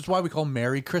 Like, that's why we call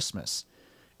Merry Christmas.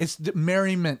 It's the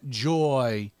merriment,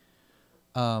 joy,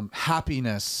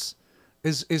 happiness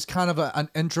is kind of an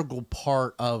integral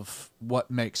part of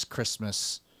what makes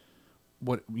Christmas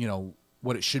what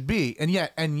it should be. And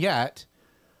yet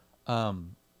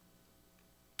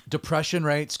Depression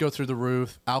rates go through the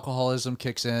roof. Alcoholism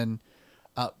kicks in.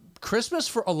 Christmas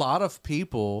for a lot of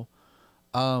people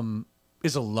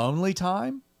is a lonely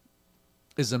time,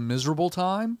 is a miserable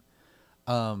time.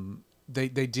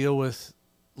 They deal with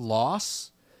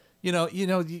loss.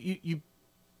 You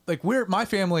like my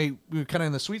family, we were kind of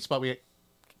in the sweet spot. We had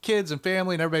kids and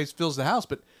family and everybody fills the house.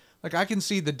 But like I can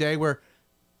see the day where,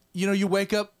 you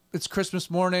wake up, it's Christmas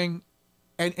morning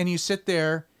and you sit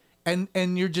there and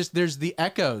there's the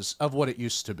echoes of what it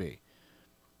used to be.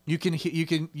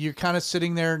 You're kind of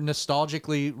sitting there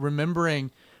nostalgically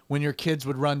remembering when your kids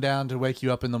would run down to wake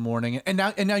you up in the morning. And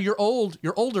now you're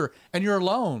older and you're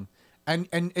alone. And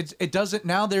it doesn't,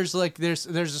 now there's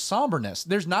a somberness.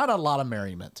 There's not a lot of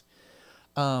merriment.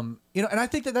 And I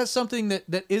think that's something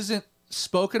that isn't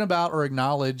spoken about or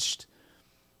acknowledged.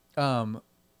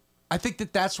 I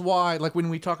think that's why, like when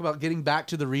we talk about getting back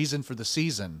to the reason for the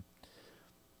season,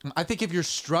 I think if you're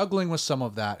struggling with some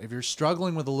of that, if you're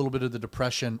struggling with a little bit of the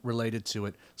depression related to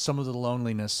it, some of the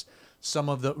loneliness, some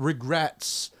of the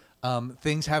regrets,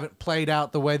 things haven't played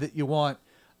out the way that you want,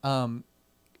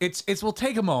 it will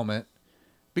take a moment,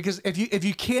 because if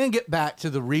you can get back to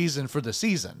the reason for the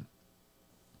season,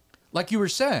 like you were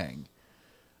saying,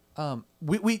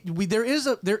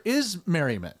 there is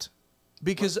merriment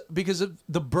because of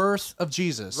the birth of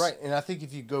Jesus. Right. And I think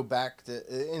if you go back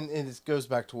to, and it goes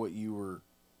back to what you were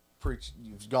preaching,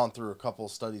 you've gone through a couple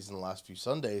of studies in the last few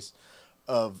Sundays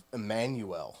of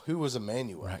Emmanuel. Who was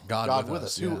Emmanuel? Right. God with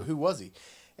us. Yeah. Who was he?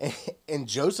 And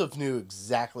Joseph knew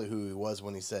exactly who he was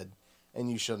when he said, and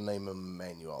you shall name him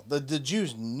Emmanuel. The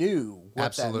Jews knew what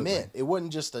Absolutely. that meant. It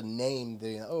wasn't just a name.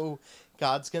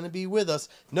 God's going to be with us.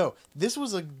 No, this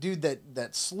was a dude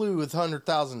that slew with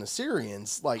 100,000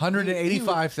 Assyrians. Like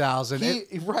 185,000.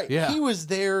 Right. Yeah. He was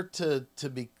there to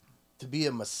be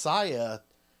a Messiah,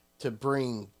 to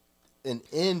bring an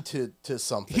end to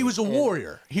something. He was a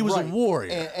warrior. He was a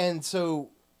warrior. And so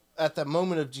at the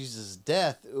moment of Jesus'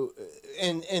 death,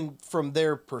 and from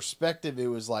their perspective, it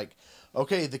was like,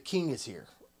 okay, the king is here,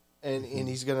 and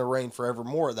he's going to reign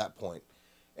forevermore at that point.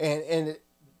 And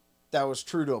that was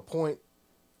true to a point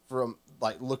from,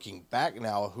 like, looking back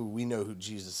now, who we know who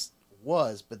Jesus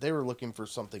was, but they were looking for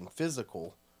something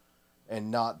physical and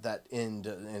not that end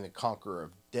and a conqueror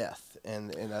of death.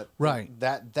 And right.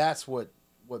 That's what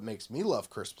makes me love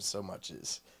Christmas so much,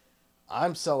 is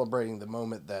I'm celebrating the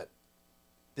moment that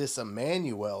this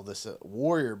Emmanuel, this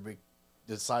warrior,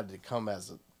 decided to come as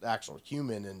an actual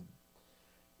human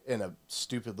and a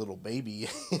stupid little baby.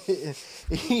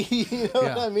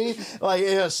 What I mean? Like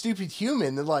a stupid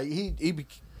human, and like he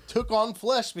took on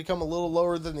flesh, become a little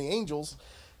lower than the angels,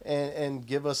 and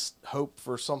give us hope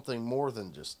for something more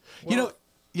than just.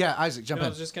 Isaac, jump in. I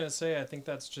was just gonna say, I think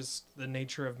that's just the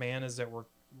nature of man, is that we're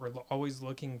always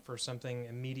looking for something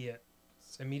immediate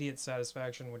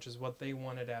satisfaction, which is what they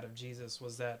wanted out of Jesus,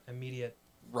 was that immediate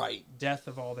death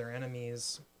of all their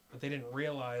enemies. But they didn't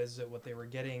realize that what they were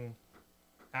getting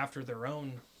after their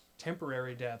own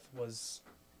temporary death was,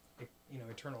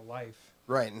 eternal life.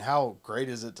 Right. And how great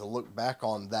is it to look back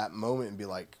on that moment and be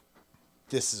like,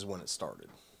 this is when it started.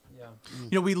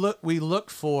 Yeah. We look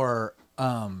for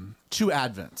two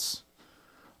Advents,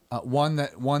 one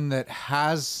that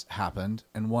has happened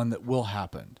and one that will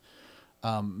happen.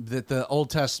 That the Old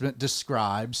Testament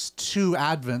describes two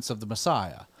Advents of the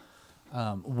Messiah.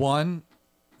 One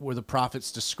where the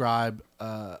prophets describe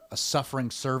a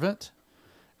suffering servant,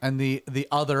 and the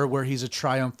other where he's a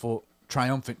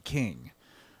triumphant king.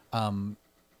 The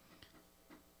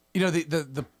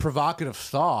provocative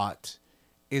thought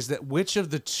is that which of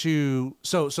the two,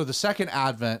 so the second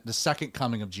Advent, the second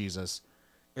coming of Jesus,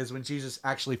 is when Jesus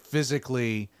actually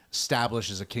physically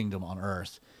establishes a kingdom on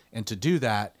earth. And to do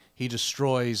that, he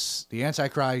destroys the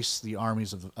Antichrist, the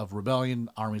armies of rebellion,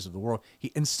 armies of the world.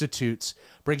 He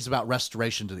brings about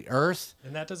restoration to the earth.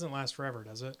 And that doesn't last forever,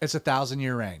 does it? It's a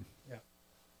 1,000-year reign. Yeah.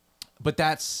 But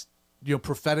that's,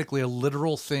 prophetically a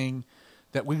literal thing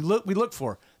that we look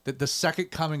for, that the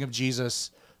second coming of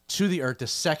Jesus to the earth, the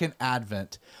second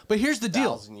Advent. But here's the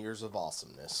deal. 1,000 years of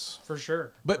awesomeness. For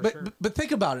sure. But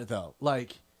think about it though.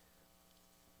 Like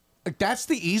that's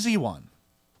the easy one.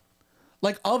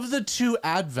 Like of the two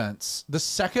Advents, the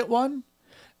second one,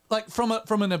 like from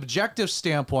an objective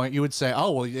standpoint, you would say,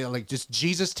 oh well, yeah, like just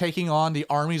Jesus taking on the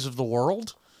armies of the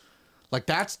world, like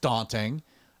that's daunting.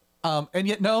 And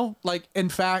yet no, like in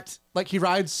fact, like he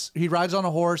rides on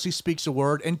a horse, he speaks a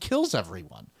word and kills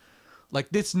everyone. Like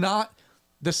it's not,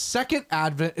 the second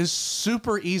Advent is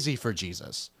super easy for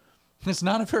Jesus. It's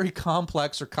not a very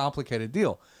complex or complicated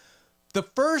deal. The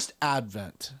first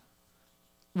Advent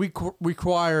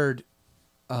required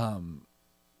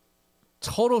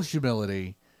total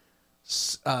humility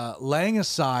laying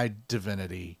aside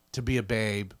divinity to be a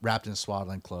babe wrapped in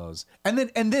swaddling clothes, and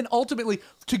then ultimately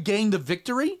to gain the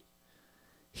victory,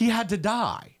 he had to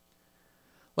die.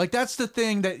 Like, that's the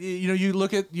thing that, you know, you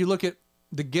look at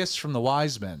the gifts from the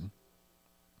wise men: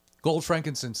 gold,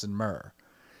 frankincense, and myrrh.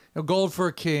 You know, gold for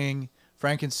a king,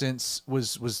 frankincense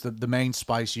was the main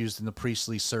spice used in the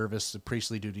priestly service, the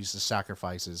priestly duties, the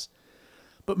sacrifices.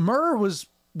 But myrrh was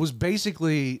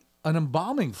basically an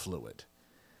embalming fluid.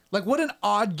 Like, what an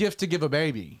odd gift to give a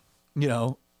baby, you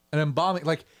know, an embalming,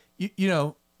 like, you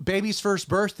know, baby's first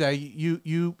birthday,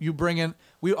 you bring in,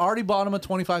 we already bought him a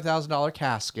 $25,000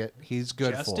 casket. He's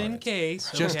good Just for in it.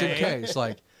 case. Just in okay. case.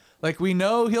 Like we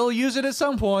know he'll use it at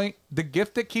some point. The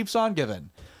gift that keeps on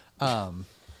giving.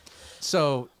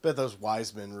 So Bet those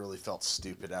wise men really felt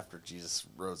stupid after Jesus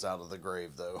rose out of the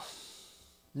grave, though.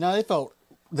 No,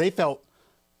 they felt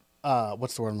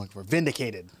what's the word I'm looking for?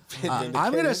 Vindicated.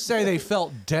 I'm going to say they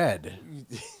felt dead.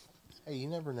 Hey, you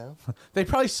never know. They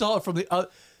probably saw it from the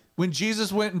when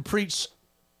Jesus went and preached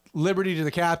liberty to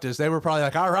the captives. They were probably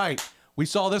like, all right, we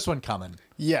saw this one coming.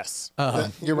 Yes,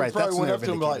 you're right. Probably That's went when up they're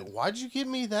to him vindicated. like, "Why'd you give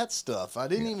me that stuff? I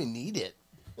didn't even need it."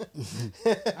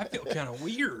 I feel kind of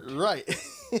weird. Right.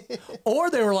 Or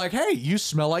they were like, hey, you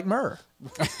smell like myrrh.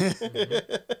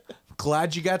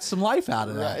 Glad you got some life out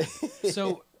of that. Right.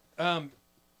 So,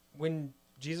 when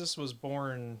Jesus was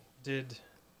born, did,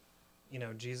 you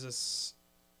know, Jesus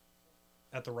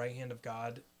at the right hand of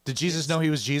God? Did Jesus know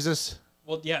he was Jesus?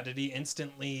 Well, yeah. Did he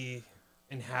instantly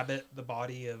inhabit the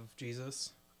body of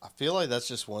Jesus? I feel like that's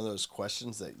just one of those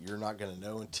questions that you're not going to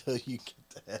know until you get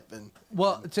to heaven.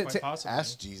 Well, Quite possibly.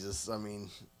 Ask Jesus. I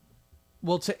mean,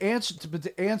 well, to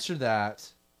answer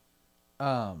that,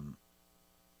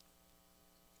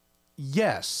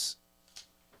 yes.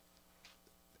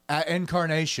 At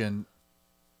incarnation,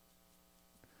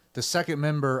 the second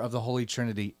member of the Holy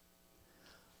Trinity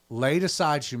laid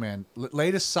aside,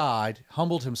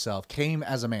 humbled himself, came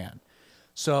as a man.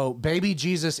 So baby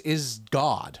Jesus is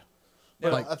God.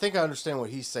 but Like- I think I understand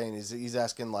what he's saying. Is he's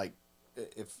asking, like,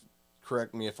 if,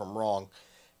 correct me if I'm wrong,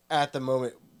 at the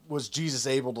moment, was Jesus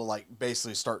able to, like,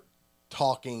 basically start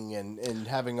talking and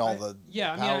having all the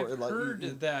Yeah, I mean, power? I've like,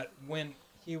 heard that when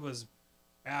he was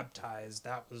baptized,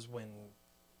 that was when,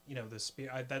 you know, the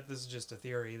spirit. That this is just a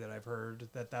theory that I've heard,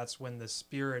 that's when the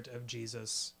spirit of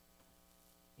Jesus,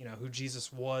 you know, who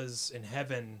Jesus was in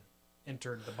heaven,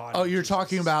 entered the body. Oh, of you're Jesus.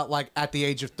 talking about like at the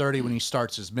age of 30 when he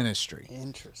starts his ministry.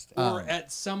 Interesting. Or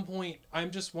at some point,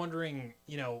 I'm just wondering,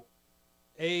 you know,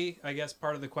 I guess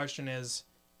part of the question is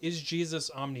Jesus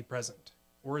omnipresent?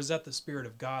 Or is that the Spirit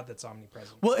of God that's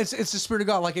omnipresent? Well, it's the Spirit of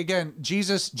God. Like, again,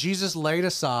 Jesus laid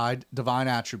aside divine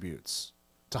attributes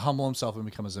to humble himself and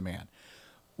become as a man.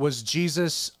 Was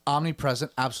Jesus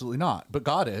omnipresent? Absolutely not. But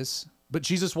God is. But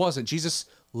Jesus wasn't. Jesus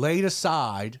laid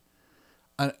aside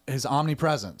his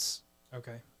omnipresence.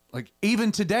 Okay. Like,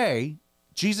 even today,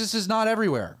 Jesus is not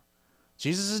everywhere.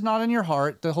 Jesus is not in your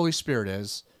heart. The Holy Spirit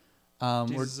is.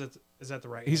 Jesus is at the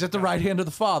right. He's at the right hand of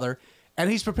the Father, and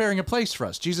he's preparing a place for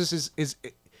us. Jesus is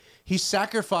he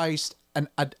sacrificed an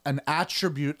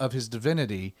attribute of his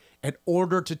divinity in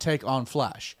order to take on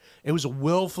flesh. It was a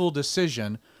willful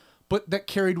decision, but that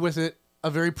carried with it a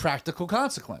very practical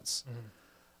consequence.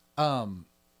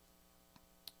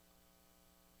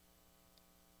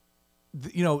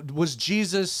 You know, was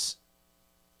Jesus?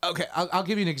 Okay, I'll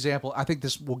give you an example. I think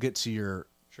this will get to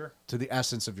Sure. to the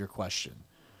essence of your question,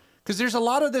 because there's a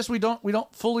lot of this we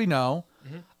don't fully know.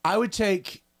 I would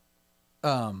take,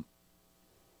 I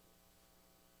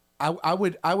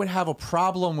would have a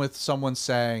problem with someone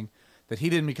saying that he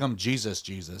didn't become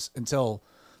Jesus until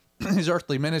his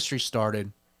earthly ministry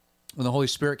started, when the Holy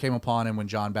Spirit came upon him, when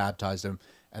John baptized him,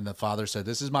 and the Father said,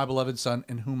 "This is my beloved Son,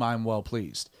 in whom I am well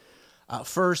pleased."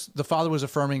 First, the Father was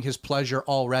affirming his pleasure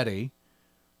already.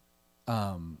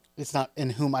 It's not in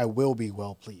whom I will be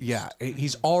well pleased. Yeah,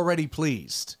 he's already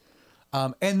pleased.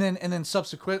 And then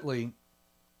subsequently,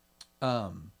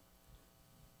 we're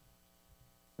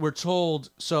told,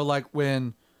 so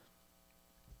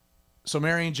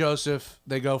Mary and Joseph,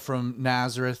 they go from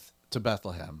Nazareth to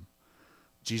Bethlehem.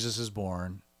 Jesus is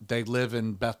born. They live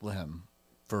in Bethlehem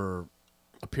for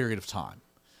a period of time.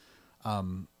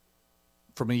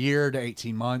 From a year to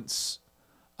 18 months,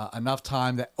 enough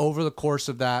time that over the course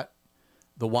of that,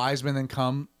 the wise men then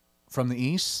come from the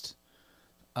east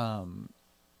to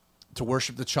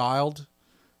worship the child.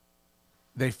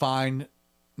 They find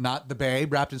not the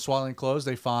babe wrapped in swaddling clothes.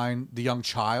 They find the young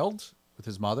child with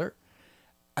his mother,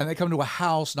 and they come to a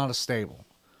house, not a stable.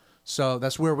 So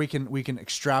that's where we can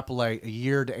extrapolate a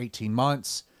year to 18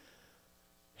 months.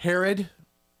 Herod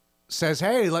says,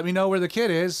 hey, let me know where the kid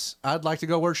is. I'd like to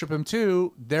go worship him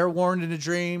too. They're warned in a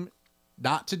dream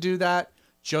not to do that.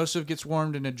 Joseph gets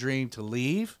warned in a dream to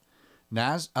leave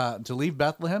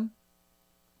Bethlehem.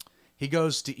 He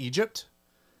goes to Egypt.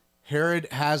 Herod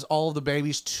has all of the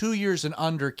babies 2 years and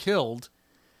under killed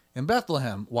in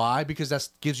Bethlehem. Why? Because that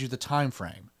gives you the time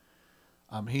frame.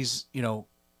 He's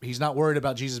not worried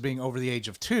about Jesus being over the age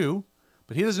of 2,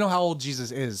 but he doesn't know how old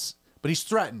Jesus is. But he's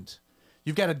threatened.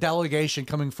 You've got a delegation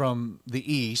coming from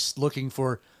the east looking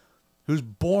for who's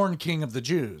born king of the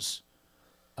Jews.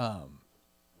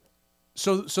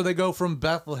 So they go from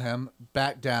Bethlehem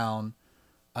back down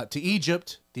to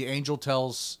Egypt. The angel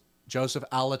tells Joseph,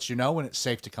 I'll let you know when it's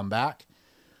safe to come back.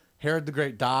 Herod the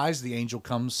Great dies. The angel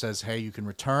comes, says, hey, you can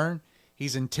return.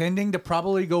 He's intending to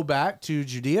probably go back to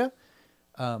Judea,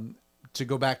 to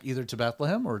go back either to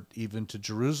Bethlehem or even to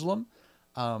Jerusalem.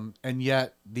 And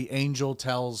yet the angel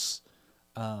tells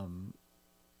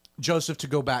Joseph to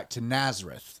go back to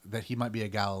Nazareth, that he might be a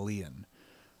Galilean.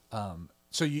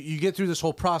 So you get through this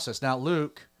whole process. Now,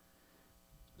 Luke,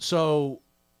 so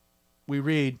we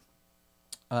read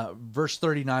verse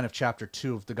 39 of chapter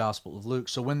 2 of the Gospel of Luke.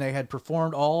 So when they had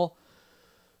performed all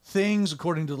things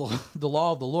according to the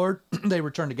law of the Lord, they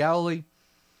returned to Galilee,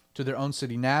 to their own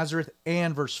city Nazareth.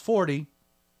 And verse 40,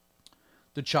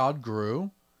 the child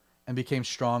grew and became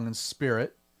strong in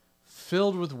spirit,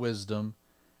 filled with wisdom,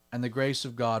 and the grace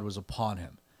of God was upon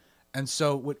him. And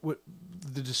so what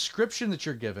the description that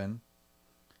you're given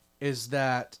is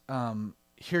that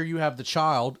here you have the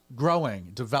child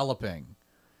growing, developing,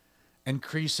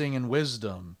 increasing in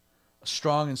wisdom,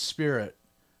 strong in spirit,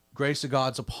 grace of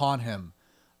God's upon him.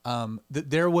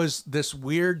 That there was this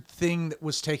weird thing that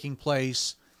was taking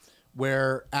place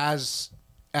where as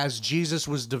Jesus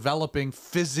was developing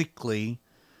physically,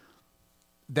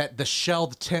 that the shell,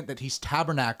 the tent that he's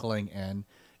tabernacling in,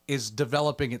 is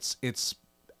developing its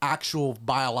actual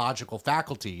biological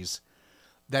faculties,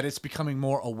 that it's becoming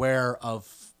more aware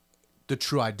of the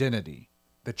true identity.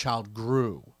 The child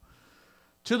grew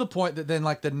to the point that then,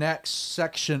 like the next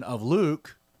section of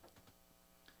Luke,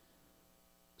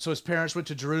 so his parents went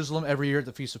to Jerusalem every year at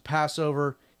the Feast of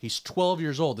Passover. He's 12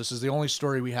 years old. This is the only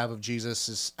story we have of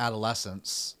Jesus'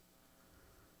 adolescence.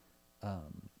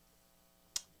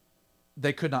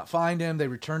 They could not find him. They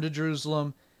returned to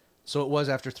Jerusalem. So it was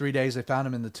after 3 days they found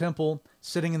him in the temple,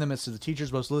 sitting in the midst of the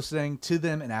teachers, both listening to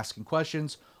them and asking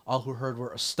questions. All who heard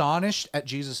were astonished at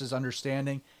Jesus'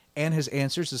 understanding and his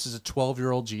answers. This is a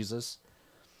 12-year-old Jesus.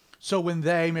 So when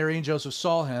they, Mary and Joseph,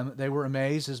 saw him, they were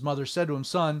amazed. His mother said to him,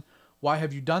 Son, why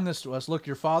have you done this to us? Look,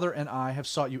 your father and I have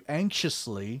sought you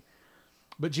anxiously.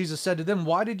 But Jesus said to them,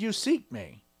 why did you seek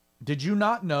me? Did you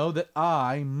not know that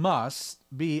I must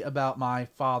be about my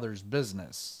Father's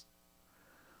business?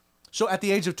 So at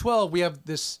the age of 12, we have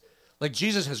this, like,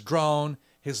 Jesus has grown,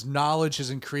 his knowledge has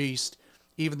increased.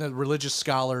 Even the religious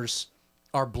scholars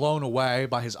are blown away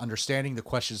by his understanding, the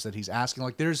questions that he's asking.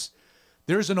 Like,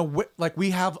 we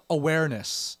have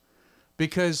awareness,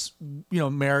 because,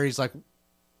 Mary's like,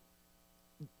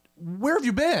 where have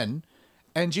you been?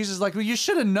 And Jesus is like, well, you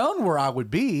should have known where I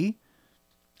would be.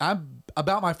 I'm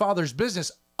about my Father's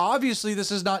business. Obviously,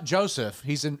 this is not Joseph.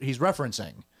 He's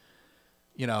referencing,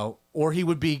 or he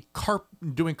would be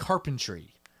doing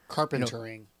carpentry.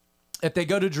 Carpentering. If they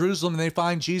go to Jerusalem and they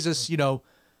find Jesus,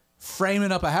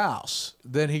 framing up a house,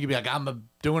 then he could be like, I'm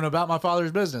doing about my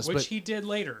Father's business. Which he did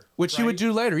later. Which he would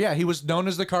do later. Yeah, he was known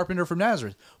as the carpenter from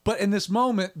Nazareth. But in this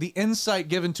moment, the insight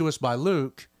given to us by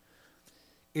Luke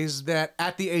is that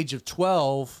at the age of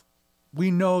 12,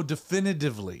 we know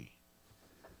definitively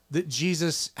that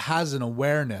Jesus has an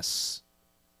awareness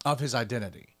of his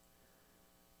identity.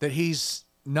 That he's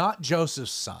not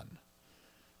Joseph's son,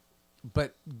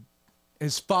 but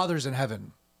his Father's in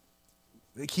heaven.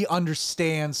 He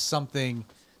understands something,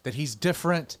 that he's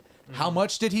different. Mm-hmm. How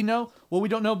much did he know? Well, we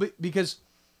don't know, because...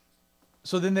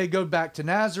 So then they go back to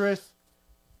Nazareth.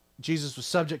 Jesus was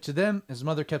subject to them. His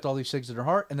mother kept all these things in her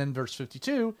heart. And then verse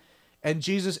 52, and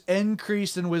Jesus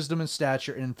increased in wisdom and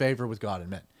stature and in favor with God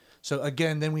and men. So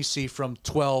again, then we see from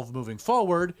 12 moving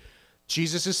forward,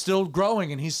 Jesus is still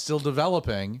growing and he's still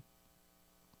developing.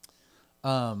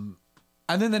 And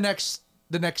then the next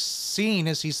scene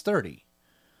is he's 30.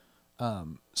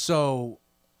 So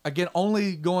again,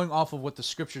 only going off of what the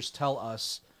scriptures tell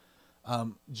us,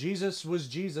 Jesus was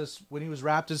Jesus when he was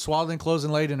wrapped in swaddling clothes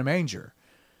and laid in a manger.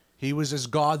 He was as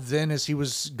God then as he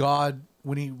was God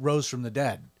when he rose from the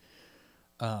dead.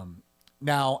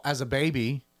 Now, as a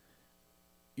baby,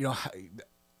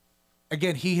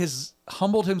 again, he has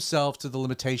humbled himself to the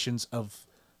limitations of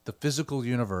the physical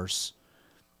universe,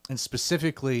 and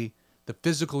specifically the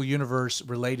physical universe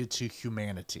related to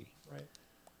humanity.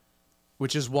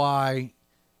 which is why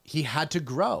he had to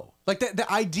grow. Like the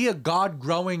idea of God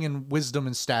growing in wisdom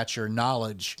and stature,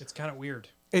 knowledge. It's kind of weird.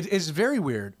 It is very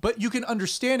weird, but you can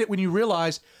understand it when you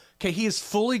realize, okay, he is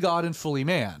fully God and fully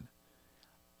man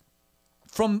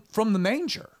from the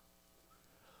manger.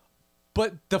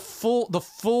 But the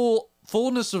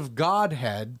fullness of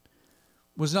Godhead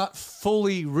was not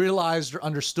fully realized or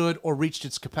understood or reached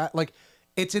its capacity. Like,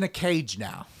 it's in a cage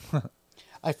now.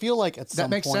 I feel like at some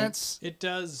point... That makes sense? It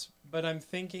does, but I'm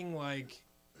thinking like,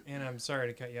 and I'm sorry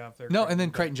to cut you off there. No, Creighton, and then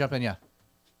but, Creighton jump in, yeah.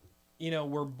 You know,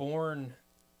 we're born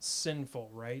sinful,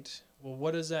 right? Well,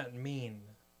 what does that mean?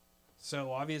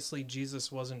 So obviously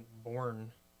Jesus wasn't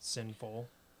born sinful.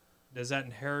 Is that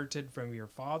inherited from your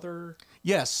father?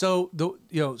 Yes. So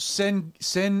sin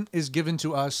is given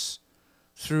to us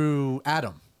through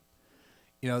Adam.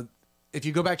 If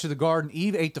you go back to the garden,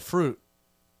 Eve ate the fruit,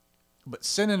 but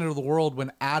sin entered the world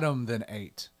when Adam then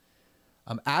ate.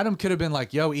 Adam could have been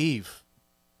like, "Yo, Eve,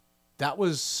 that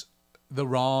was the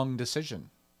wrong decision,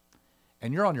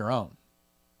 and you're on your own."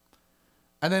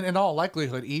 And then, in all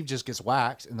likelihood, Eve just gets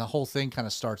whacked, and the whole thing kind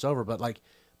of starts over.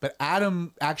 But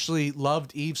Adam actually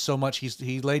loved Eve so much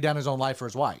he laid down his own life for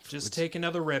his wife. Just take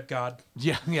another rib, God.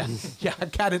 Yeah. I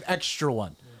got an extra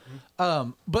one.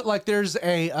 But like, there's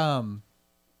a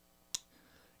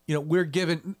we're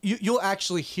given. You'll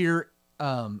actually hear,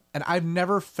 and I've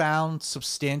never found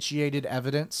substantiated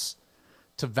evidence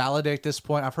to validate this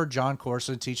point. I've heard John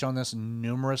Corson teach on this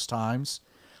numerous times.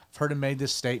 I've heard him made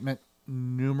this statement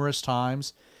numerous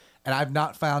times, and I've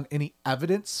not found any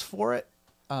evidence for it.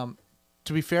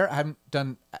 To be fair, I haven't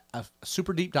done a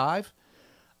super deep dive,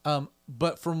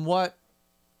 but from what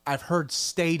I've heard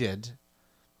stated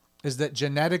is that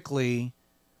genetically,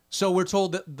 so we're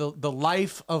told that the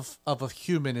life of a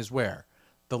human is where?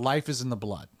 The life is in the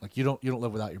blood. Like, you don't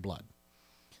live without your blood.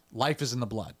 Life is in the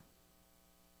blood.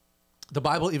 The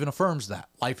Bible even affirms that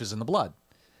life is in the blood.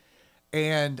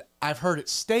 And I've heard it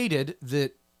stated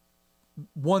that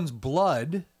one's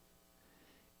blood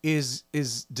is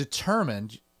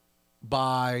determined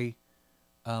by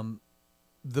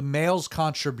the male's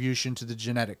contribution to the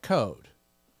genetic code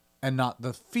and not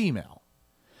the female.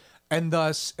 And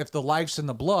thus, if the life's in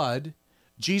the blood,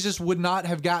 Jesus would not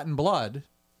have gotten blood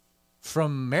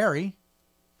from Mary,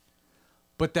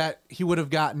 but that he would have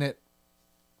gotten it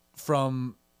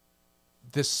from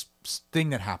this thing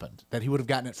that happened, that he would have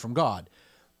gotten it from God.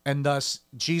 And thus,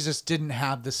 Jesus didn't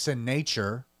have the sin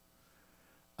nature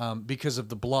because of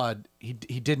the blood.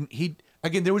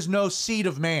 Again, there was no seed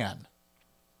of man.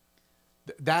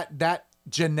 That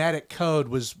genetic code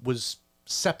was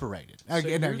separated. So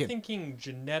you're thinking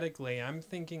genetically. I'm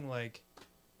thinking like,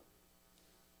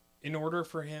 in order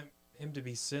for him to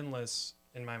be sinless,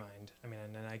 in my mind, I mean,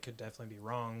 and I could definitely be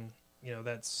wrong,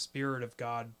 that Spirit of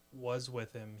God was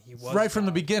with him. He was right from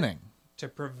the God beginning. To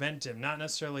prevent him, not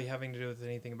necessarily having to do with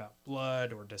anything about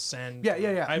blood or descent.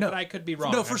 Yeah. But I could be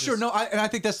wrong. No, for sure. No, and I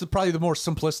think that's probably the more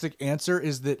simplistic answer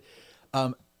is that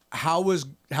how was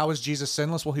Jesus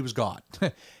sinless? Well, he was God.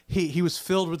 he was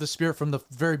filled with the Spirit from the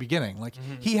very beginning. Like,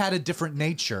 he had a different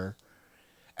nature.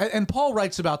 And Paul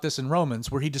writes about this in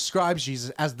Romans, where he describes Jesus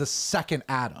as the second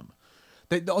Adam.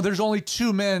 There's only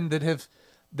two men that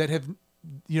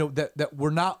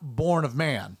were not born of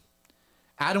man.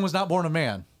 Adam was not born of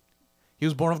man. He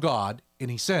was born of God,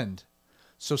 and he sinned.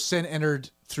 So sin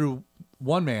entered through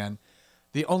one man.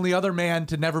 The only other man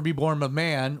to never be born of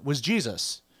man was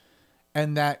Jesus.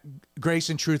 And that grace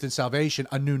and truth and salvation,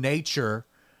 a new nature,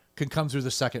 can come through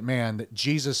the second man, that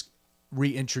Jesus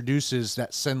reintroduces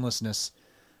that sinlessness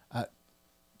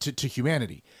to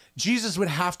humanity. Jesus would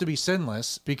have to be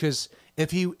sinless, because if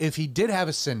he did have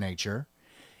a sin nature,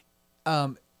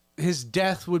 his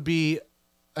death would be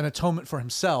an atonement for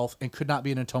himself and could not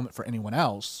be an atonement for anyone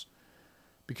else,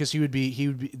 because he would be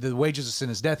the wages of sin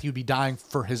is death. He would be dying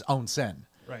for his own sin.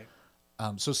 Right.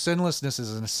 So sinlessness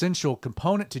is an essential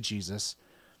component to Jesus.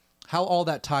 How all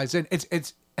that ties in,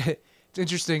 it's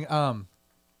interesting.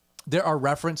 There are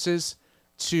references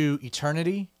to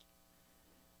eternity.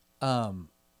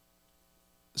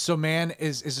 So man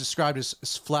is described as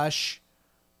flesh,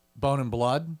 bone, and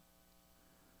blood.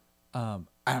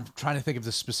 I'm trying to think of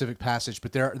the specific passage,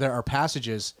 but there are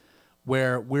passages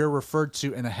where we're referred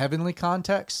to in a heavenly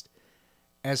context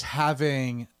as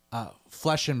having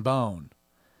flesh and bone,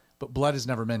 but blood is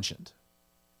never mentioned.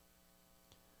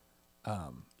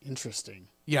 Interesting.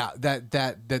 Yeah,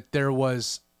 that there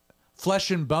was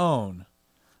flesh and bone,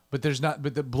 but there's not.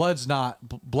 But the blood's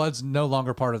no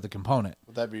longer part of the component.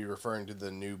 Would that be referring to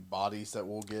the new bodies that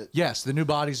we'll get? Yes, the new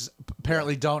bodies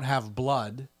apparently don't have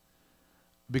blood,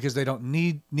 because they don't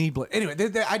need blood. Anyway,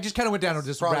 I just kind of went down to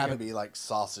this Probably rabbit. gonna be like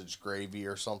sausage gravy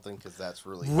or something because that's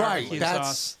really Right. Barbecue That's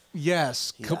sauce.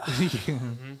 yes.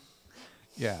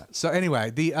 Yeah. So anyway,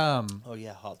 the Oh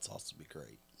yeah, hot sauce would be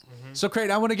great. so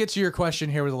Creighton, I want to get to your question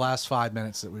here with the last 5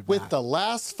 minutes that we've With got. the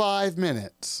last 5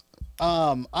 minutes,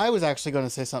 I was actually going to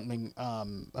say something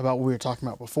about what we were talking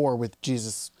about before with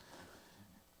Jesus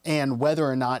and whether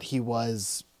or not he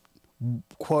was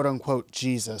quote unquote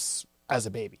Jesus as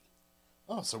a baby.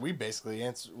 Oh, so we basically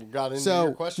got into So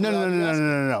your question. no. without you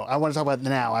asking. I want to talk about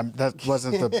now. That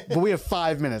wasn't the. But we have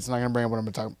 5 minutes. I'm not going to bring up what I'm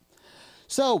going to talk about.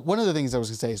 So one of the things I was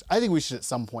going to say is I think we should at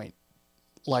some point,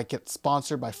 like, get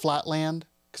sponsored by Flatland,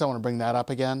 because I want to bring that up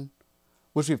again,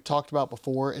 which we've talked about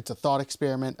before. It's a thought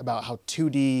experiment about how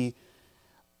 2D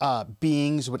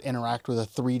beings would interact with a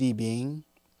 3D being,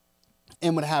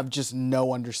 and would have just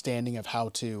no understanding of how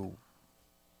to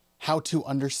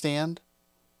understand,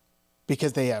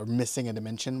 because they are missing a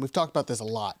dimension. We've talked about this a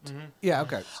lot. yeah.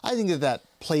 Okay. I think that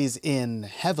plays in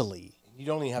heavily. You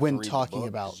don't even have When to read talking the book,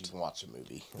 about- 'cause you can watch a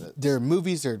movie. There are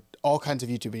movies, there are all kinds of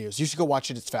YouTube videos. You should go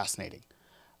watch it. It's fascinating.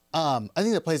 I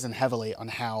think that plays in heavily on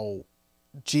how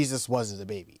Jesus was as a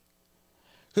baby.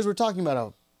 Because we're talking about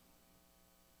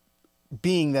a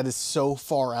being that is so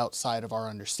far outside of our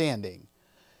understanding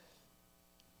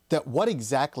that what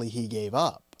exactly he gave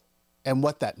up and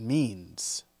what that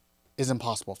means is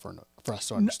impossible for us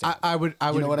to understand. I would know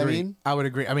agree. what I mean? I would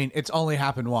agree. I mean, it's only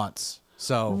happened once.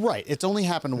 So Right. It's only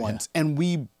happened once, and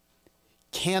we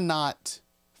cannot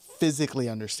physically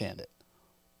understand it,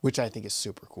 which I think is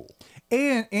super cool.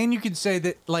 and you could say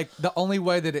that like the only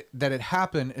way that it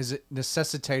happened is it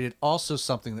necessitated also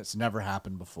something that's never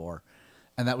happened before,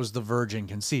 and that was the virgin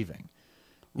conceiving.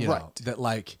 You know, Right. that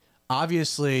like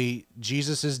obviously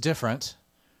Jesus is different,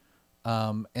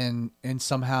 and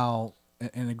somehow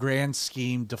in a grand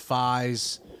scheme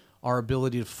defies our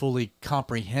ability to fully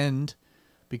comprehend,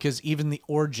 because even the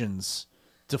origins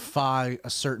defy a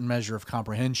certain measure of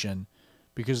comprehension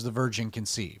because the virgin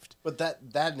conceived. But that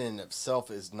in itself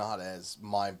is not as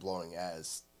mind blowing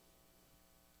as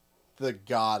the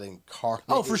God incarnate.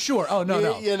 Oh, for sure. Oh,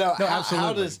 no. You know, No, how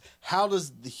absolutely. how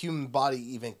does the human body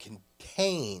even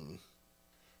contain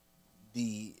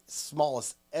the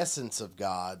smallest essence of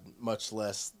God, much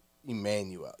less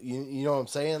Emmanuel? You know what I'm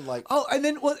saying? Like, Oh, and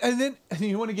then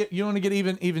you want to get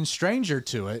even stranger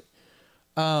to it.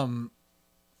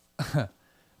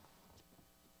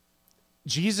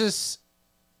 Jesus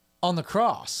on the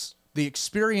cross, the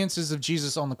experiences of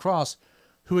Jesus on the cross,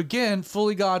 who again,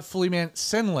 fully God, fully man,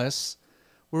 sinless,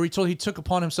 where he took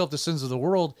upon himself the sins of the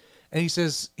world, and he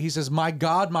says, my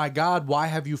God, why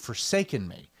have you forsaken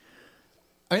me?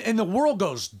 And the world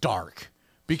goes dark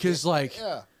because like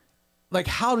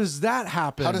how does that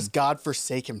happen? How does God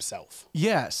forsake himself?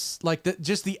 Yes, like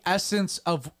just the essence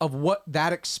of what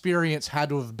that experience had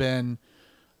to have been,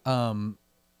 the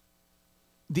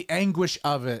anguish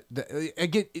of it.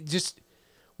 Again,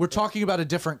 we're talking about a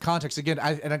different context. Again,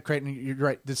 I'm creating. You're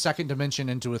right. The second dimension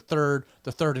into a third,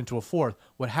 the third into a fourth,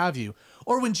 what have you.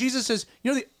 Or when Jesus says,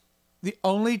 the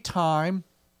only time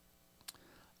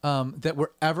that we're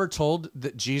ever told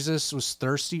that Jesus was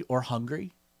thirsty or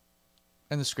hungry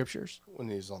in the scriptures, when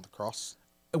he's on the cross.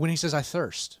 when he says, I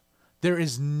thirst. There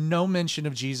is no mention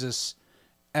of Jesus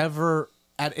ever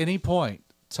at any point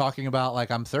talking about like,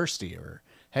 I'm thirsty, or,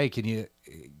 hey, can you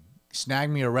snag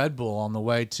me a Red Bull on the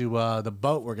way to the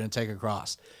boat we're going to take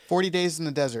across? 40 days in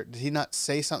the desert. Did he not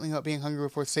say something about being hungry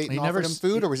before Satan He offered never him s-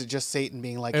 food, or was it just Satan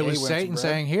being like, It hey, was we want some Satan bread?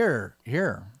 saying,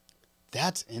 here.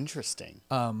 That's interesting.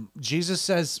 Jesus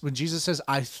says, when Jesus says,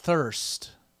 I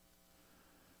thirst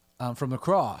from the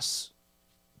cross,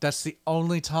 that's the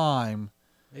only time.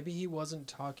 Maybe he wasn't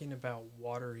talking about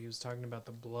water. He was talking about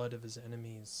the blood of his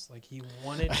enemies. Like he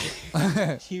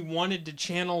wanted to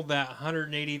channel that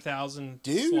 180,000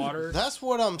 Dude, slaughter. that's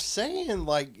what I'm saying.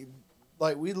 Like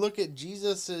we look at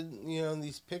Jesus and in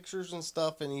these pictures and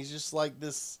stuff, and he's just like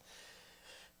this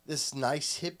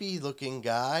nice hippie looking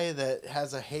guy that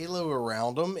has a halo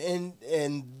around him,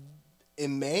 and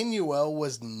Emmanuel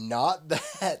was not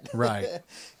that. Right.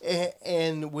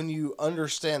 and when you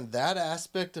understand that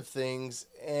aspect of things,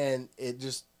 and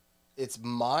it's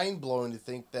mind blowing to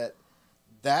think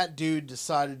that dude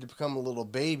decided to become a little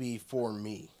baby for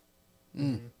me.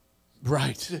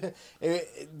 Right.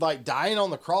 Like dying on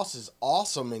the cross is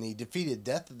awesome, and he defeated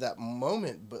death at that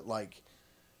moment, but like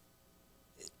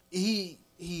he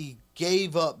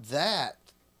gave up that.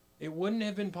 It wouldn't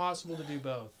have been possible to do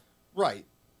both. Right.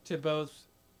 To both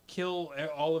kill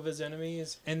all of his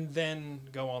enemies and then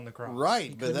go on the cross. Right, He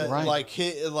but couldn't that, have- Right.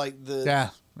 like the Yeah.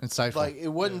 Insightful. Like it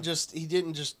wasn't just he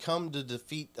didn't just come to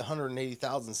defeat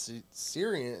 180,000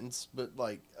 Syrians, but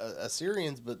like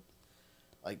Assyrians, but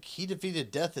like he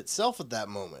defeated death itself at that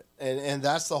moment, and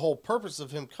that's the whole purpose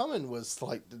of him coming, was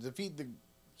like to defeat the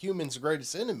human's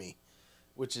greatest enemy,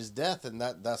 which is death, and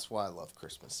that's why I love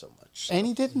Christmas so much. And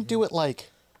he didn't do it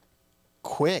like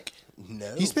quick.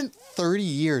 No, He spent 30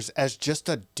 years as just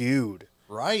a dude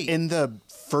right in the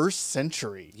first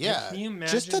century. Yeah, Can you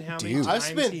imagine Just a how many dude. times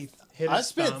he hit I his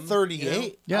spent thumb, 38. you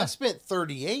know? Yeah. I spent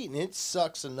 38, and it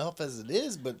sucks enough as it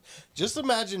is. But just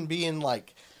imagine being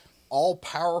like all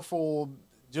powerful,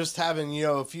 just having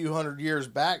a few hundred years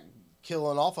back,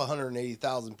 killing off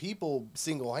 180,000 people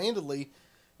single handedly,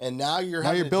 and now you're Now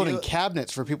having you're to building deal,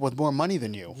 cabinets for people with more money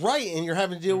than you. right, and you're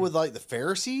having to deal with like the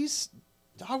Pharisees.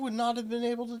 I would not have been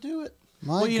able to do it.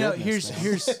 My well, goodness, man.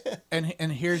 here's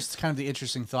and here's kind of the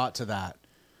interesting thought to that.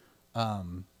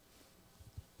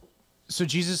 So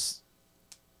Jesus,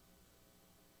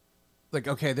 like,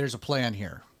 okay, there's a plan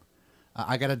here.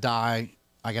 I gotta die.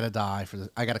 I gotta die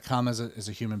I gotta come as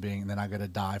a human being, and then I gotta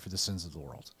die for the sins of the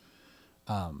world.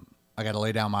 I gotta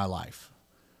lay down my life.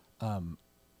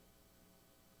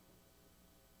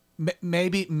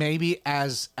 Maybe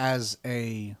as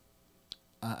a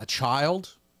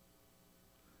child,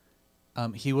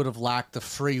 he would have lacked the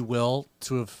free will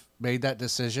to have made that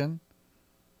decision.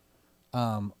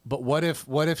 But what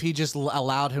if he just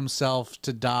allowed himself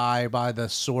to die by the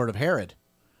sword of Herod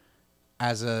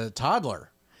as a toddler?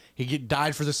 He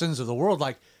died for the sins of the world.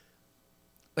 Like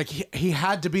he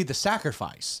had to be the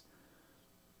sacrifice.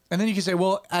 And then you can say,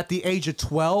 well, at the age of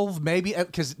 12, maybe,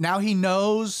 because now he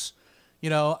knows,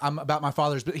 I'm about my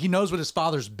father's, but he knows what his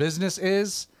father's business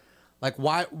is. Like,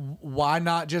 why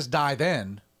not just die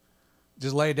then?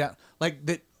 Just lay it down. Like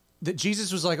that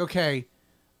Jesus was like, okay,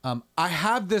 I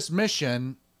have this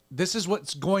mission. This is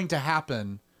what's going to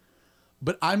happen,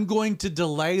 but I'm going to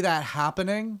delay that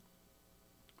happening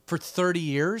for 30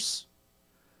 years.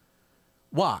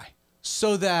 Why?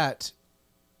 So that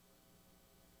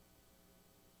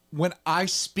when I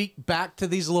speak back to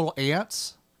these little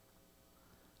ants,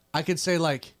 I could say,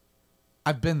 like,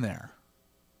 I've been there.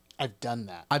 I've done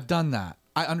that. I've done that.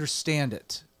 I understand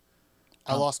it.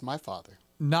 I lost my father.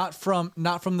 Not from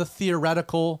the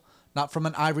theoretical, not from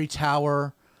an ivory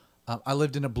tower. I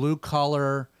lived in a blue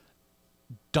collar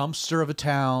dumpster of a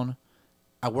town.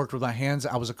 I worked with my hands.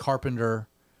 I was a carpenter.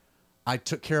 I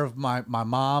took care of my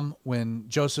mom when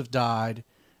Joseph died,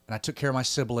 and I took care of my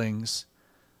siblings.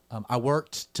 I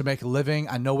worked to make a living.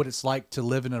 I know what it's like to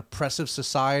live in an oppressive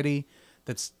society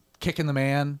that's kicking the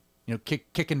man,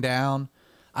 kicking down.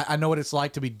 I know what it's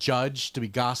like to be judged, to be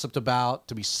gossiped about,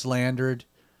 to be slandered,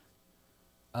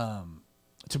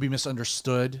 to be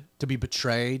misunderstood, to be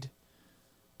betrayed,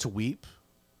 to weep.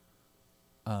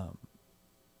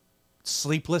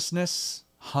 Sleeplessness,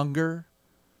 hunger,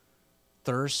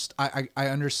 thirst. I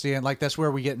understand. Like, that's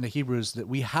where we get into Hebrews, that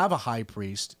we have a high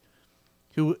priest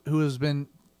who has been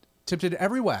tempted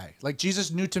every way. Like,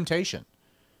 Jesus knew temptation.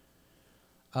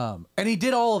 And he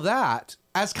did all of that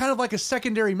as kind of like a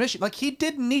secondary mission. Like, he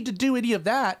didn't need to do any of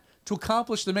that to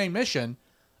accomplish the main mission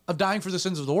of dying for the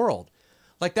sins of the world.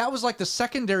 Like, that was like the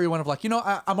secondary one of like,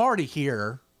 I'm already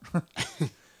here.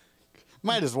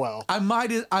 Might as well. I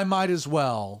might as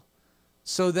well,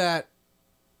 so that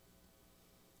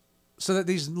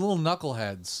these little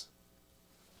knuckleheads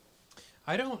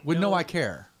I don't would know I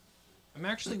care. I'm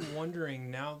actually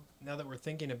wondering now that we're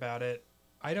thinking about it,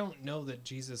 I don't know that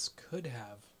Jesus could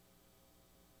have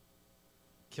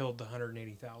killed the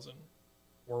 180,000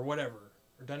 or whatever,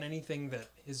 or done anything that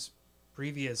his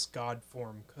previous God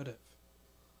form could have.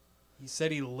 He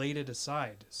said he laid it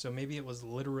aside, so maybe it was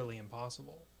literally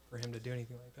impossible for him to do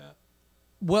anything like that.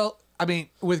 Well, I mean,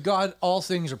 with God, all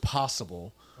things are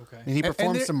possible. Okay. And he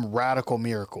performed there- some radical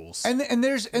miracles.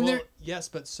 Yes,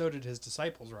 but so did his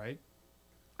disciples, right?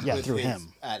 Yeah, With through his-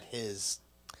 him. at his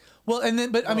I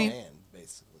mean, hand,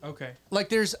 basically. Okay. like,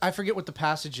 there's, I forget what the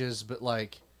passage is, but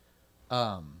like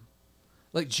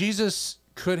Jesus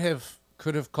could have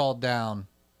called down,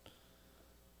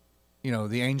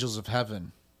 the angels of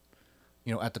heaven,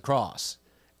 at the cross.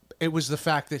 It was the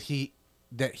fact that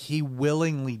he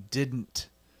willingly didn't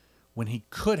when he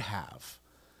could have,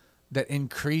 that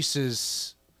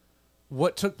increases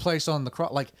what took place on the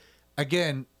cross. Like,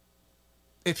 again,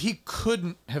 if he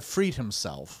couldn't have freed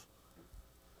himself,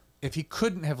 if he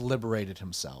couldn't have liberated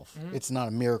himself. It's not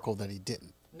a miracle that he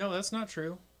didn't. No, that's not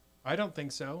true. I don't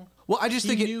think so. Well, I just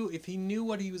think if he knew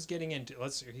what he was getting into.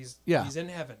 He's in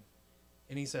heaven,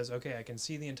 and he says, "Okay, I can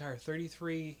see the entire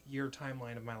 33-year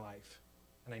timeline of my life,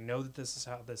 and I know that this is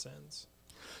how this ends."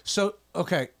 So,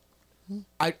 okay,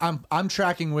 I'm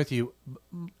tracking with you.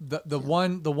 The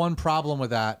one problem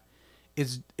with that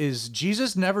is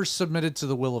Jesus never submitted to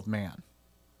the will of man.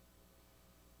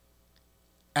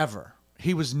 Ever.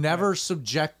 He was never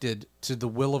subjected to the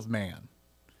will of man.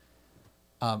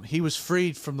 He was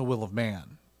freed from the will of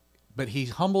man, but he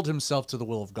humbled himself to the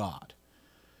will of God.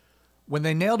 When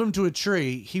they nailed him to a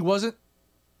tree, he wasn't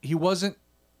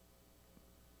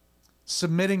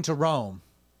submitting to Rome.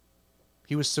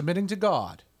 He was submitting to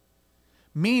God,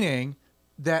 meaning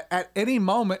that at any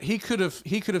moment he could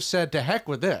have said, to heck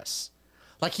with this.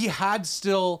 Like, he had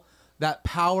still that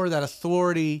power, that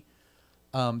authority,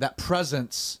 that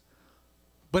presence.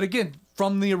 But again,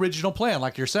 from the original plan,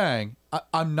 like you're saying,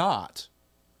 I'm not.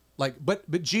 Like,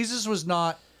 but Jesus was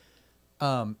not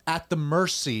at the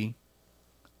mercy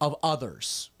of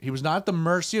others. He was not at the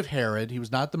mercy of Herod. He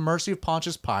was not at the mercy of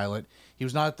Pontius Pilate. He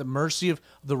was not at the mercy of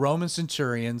the Roman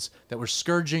centurions that were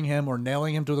scourging him or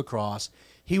nailing him to the cross.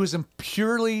 He was in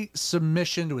purely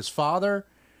submission to his Father,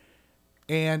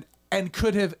 and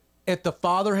could have, if the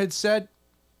Father had said,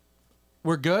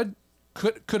 we're good,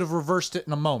 could have reversed it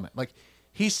in a moment. Like,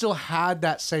 he still had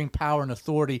that same power and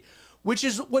authority, which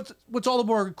is what's all the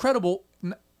more incredible,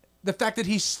 the fact that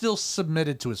he still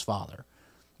submitted to his Father.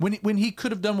 When he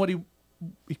could have done what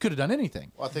he could have done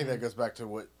anything. Well, I think that goes back to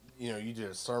what, you did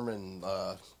a sermon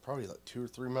probably like 2 or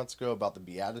 3 months ago about the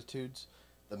Beatitudes.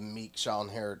 The meek shall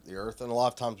inherit the earth. And a lot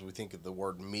of times we think of the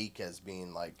word meek as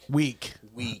being like weak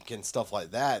and stuff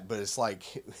like that. But it's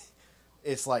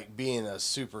like being a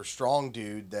super strong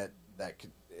dude that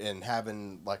could, and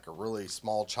having like a really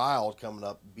small child coming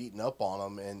up, beating up on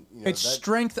them. And it's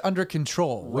strength under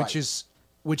control, right.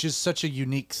 which is such a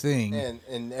unique thing.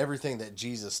 And everything that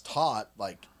Jesus taught,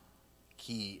 like,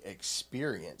 he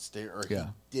experienced it, or he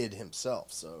did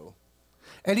himself. So,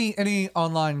 any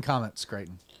online comments,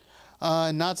 Creighton?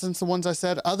 Not since the ones I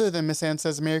said, other than Miss Ann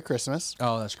says Merry Christmas.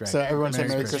 Oh, that's great. So everyone said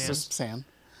Merry Christmas. Christmas, Miss Ann.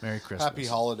 Merry Christmas. Happy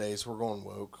holidays. We're going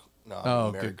woke. No,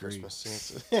 Oh, Merry good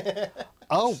Christmas.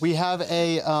 Oh, we have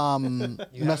a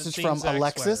message seen from Zach's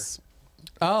Alexis.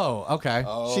 Oh, okay.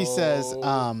 She says,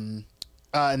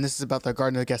 and this is about the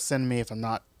Garden of Gethsemane, if I'm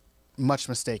not much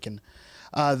mistaken.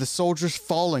 The soldiers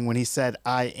falling when he said,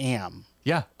 I am.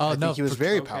 Yeah. Oh, I no. think he was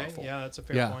very Okay, powerful. yeah, that's a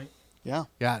fair point. Yeah.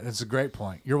 Yeah, that's a great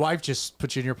point. Your wife just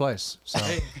put you in your place. So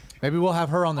Hey. maybe we'll have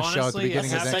her on the show at the Honestly,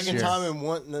 beginning it's of the next Second year.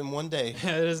 time in one day. It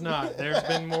is not. There's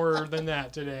been more than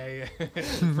that today.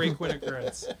 Frequent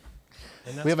occurrence.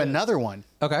 And that's We have good. another one.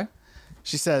 Okay.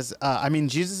 She says,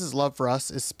 Jesus' love for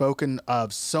us is spoken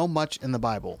of so much in the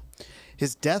Bible.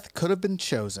 His death could have been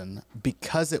chosen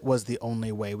because it was the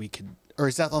only way we could, or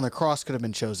his death on the cross could have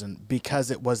been chosen because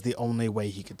it was the only way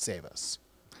he could save us.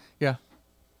 Yeah.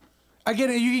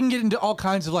 Again, you can get into all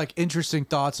kinds of like interesting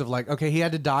thoughts of like, okay, he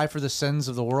had to die for the sins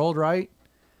of the world, right?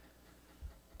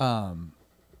 He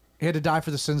had to die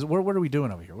for the sins. What are we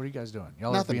doing over here? What are you guys doing?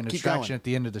 Y'all Nothing. are being a Keep distraction going. at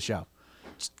the end of the show.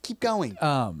 Just keep going.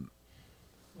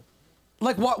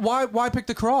 Like, why pick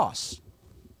the cross?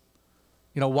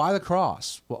 Why the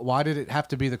cross? Why did it have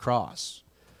to be the cross?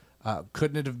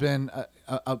 Couldn't it have been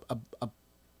a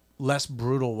less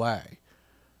brutal way?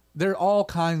 There are all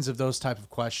kinds of those type of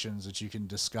questions that you can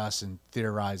discuss and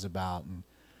theorize about.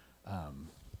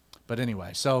 But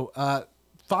anyway, so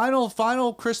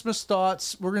final Christmas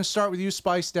thoughts. We're going to start with you,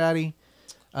 Spice Daddy.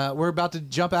 We're about to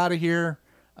jump out of here.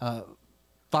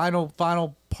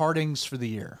 Final partings for the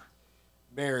year.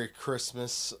 Merry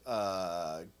Christmas.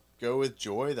 Go with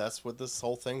joy. That's what this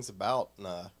whole thing's about. And,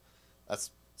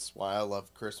 that's why I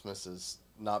love Christmas, is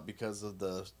not because of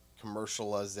the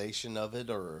commercialization of it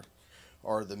or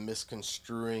the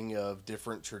misconstruing of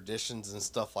different traditions and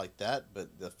stuff like that,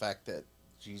 but the fact that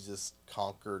Jesus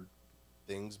conquered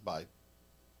things by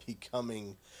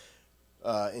becoming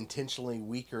intentionally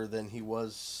weaker than he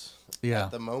was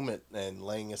at the moment, and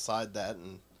laying aside that,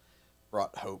 and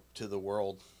brought hope to the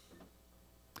world.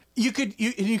 You could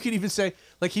even say,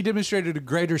 like, he demonstrated a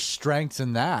greater strength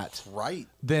in that, right?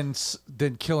 Than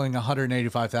killing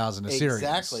 185,000 Assyrians.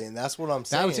 Exactly, and that's what I'm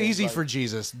saying. That was easy for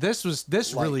Jesus. This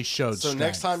really showed. So strength.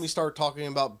 next time you start talking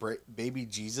about baby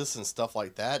Jesus and stuff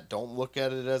like that, don't look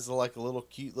at it as like a little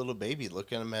cute little baby.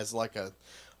 Look at him as like a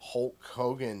Hulk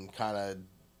Hogan kind of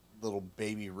little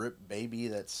baby, ripped baby.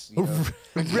 That's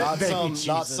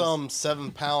not some 7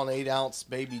 pound 8 ounce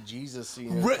baby Jesus.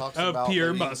 Talks about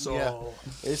pure muscle.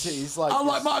 Yeah, he's like, I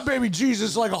like my baby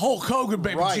Jesus like a Hulk Hogan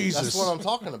baby Jesus. That's what I'm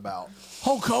talking about.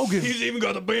 Hulk Hogan. He's even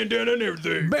got the bandana and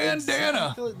everything. Bandana.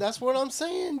 Exactly. That's what I'm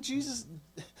saying. Jesus,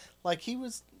 like, he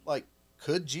was like,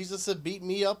 could Jesus have beat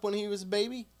me up when he was a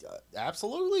baby?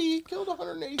 Absolutely. He killed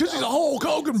 180. Because he's a Hulk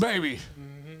Hogan baby.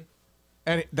 Mm-hmm.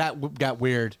 And that got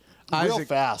weird. Real Isaac,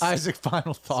 fast. Isaac,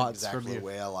 final That's thoughts exactly from the you.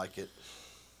 way I like it.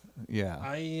 Yeah.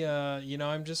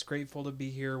 I'm just grateful to be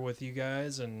here with you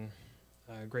guys, and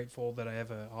grateful that I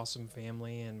have an awesome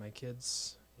family and my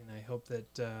kids. And I hope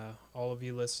that all of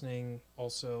you listening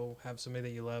also have somebody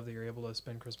that you love that you're able to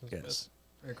spend Christmas with.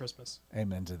 Merry Christmas.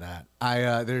 Amen to that.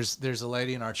 There's a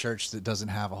lady in our church that doesn't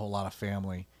have a whole lot of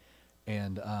family,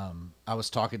 and I was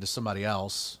talking to somebody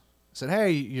else. I said,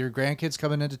 "Hey, your grandkids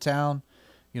coming into town?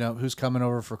 Who's coming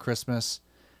over for Christmas?"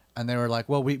 And they were like,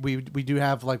 "Well, we do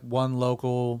have like one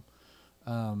local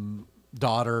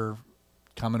daughter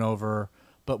coming over,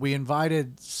 but we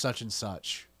invited such and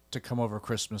such to come over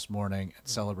Christmas morning and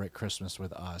celebrate Christmas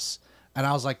with us." And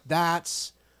I was like,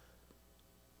 "That's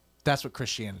what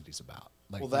Christianity's about."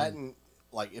 Like, Well, that and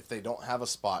like if they don't have a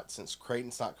spot, since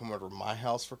Creighton's not coming over to my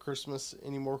house for Christmas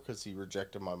anymore because he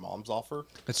rejected my mom's offer.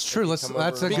 it's true. That's come a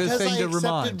over good Because thing I to accepted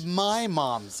remind. my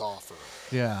mom's offer.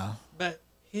 Yeah. But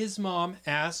his mom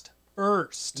asked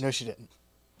first. No, she didn't.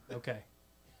 Okay.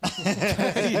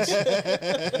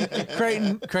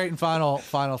 Creighton,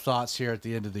 final thoughts here at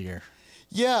the end of the year.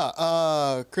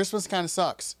 Yeah, Christmas kind of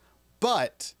sucks.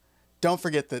 But don't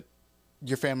forget that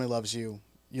your family loves you.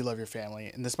 You love your family.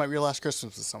 And this might be your last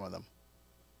Christmas with some of them.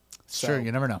 So, Sure,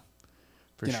 you never know.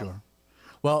 For you know. sure.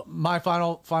 Well, my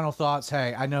final thoughts.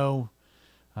 Hey, I know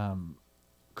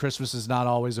Christmas is not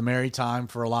always a merry time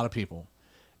for a lot of people,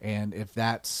 and if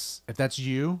that's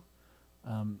you,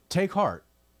 take heart,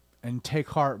 and take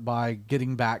heart by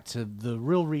getting back to the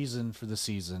real reason for the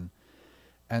season,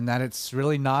 and that it's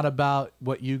really not about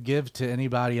what you give to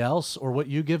anybody else or what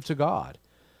you give to God,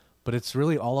 but it's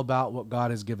really all about what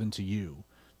God has given to you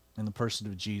in the person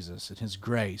of Jesus and His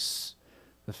grace.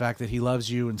 The fact that He loves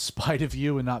you in spite of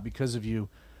you and not because of you.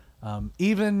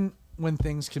 Even when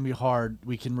things can be hard,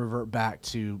 we can revert back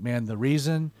to, man, the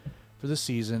reason for the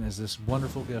season is this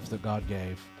wonderful gift that God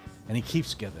gave, and He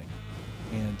keeps giving.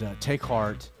 And take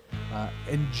heart.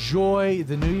 Enjoy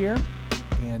the new year,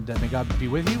 and may God be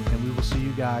with you, and we will see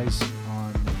you guys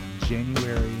on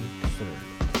January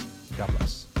 3rd. God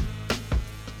bless.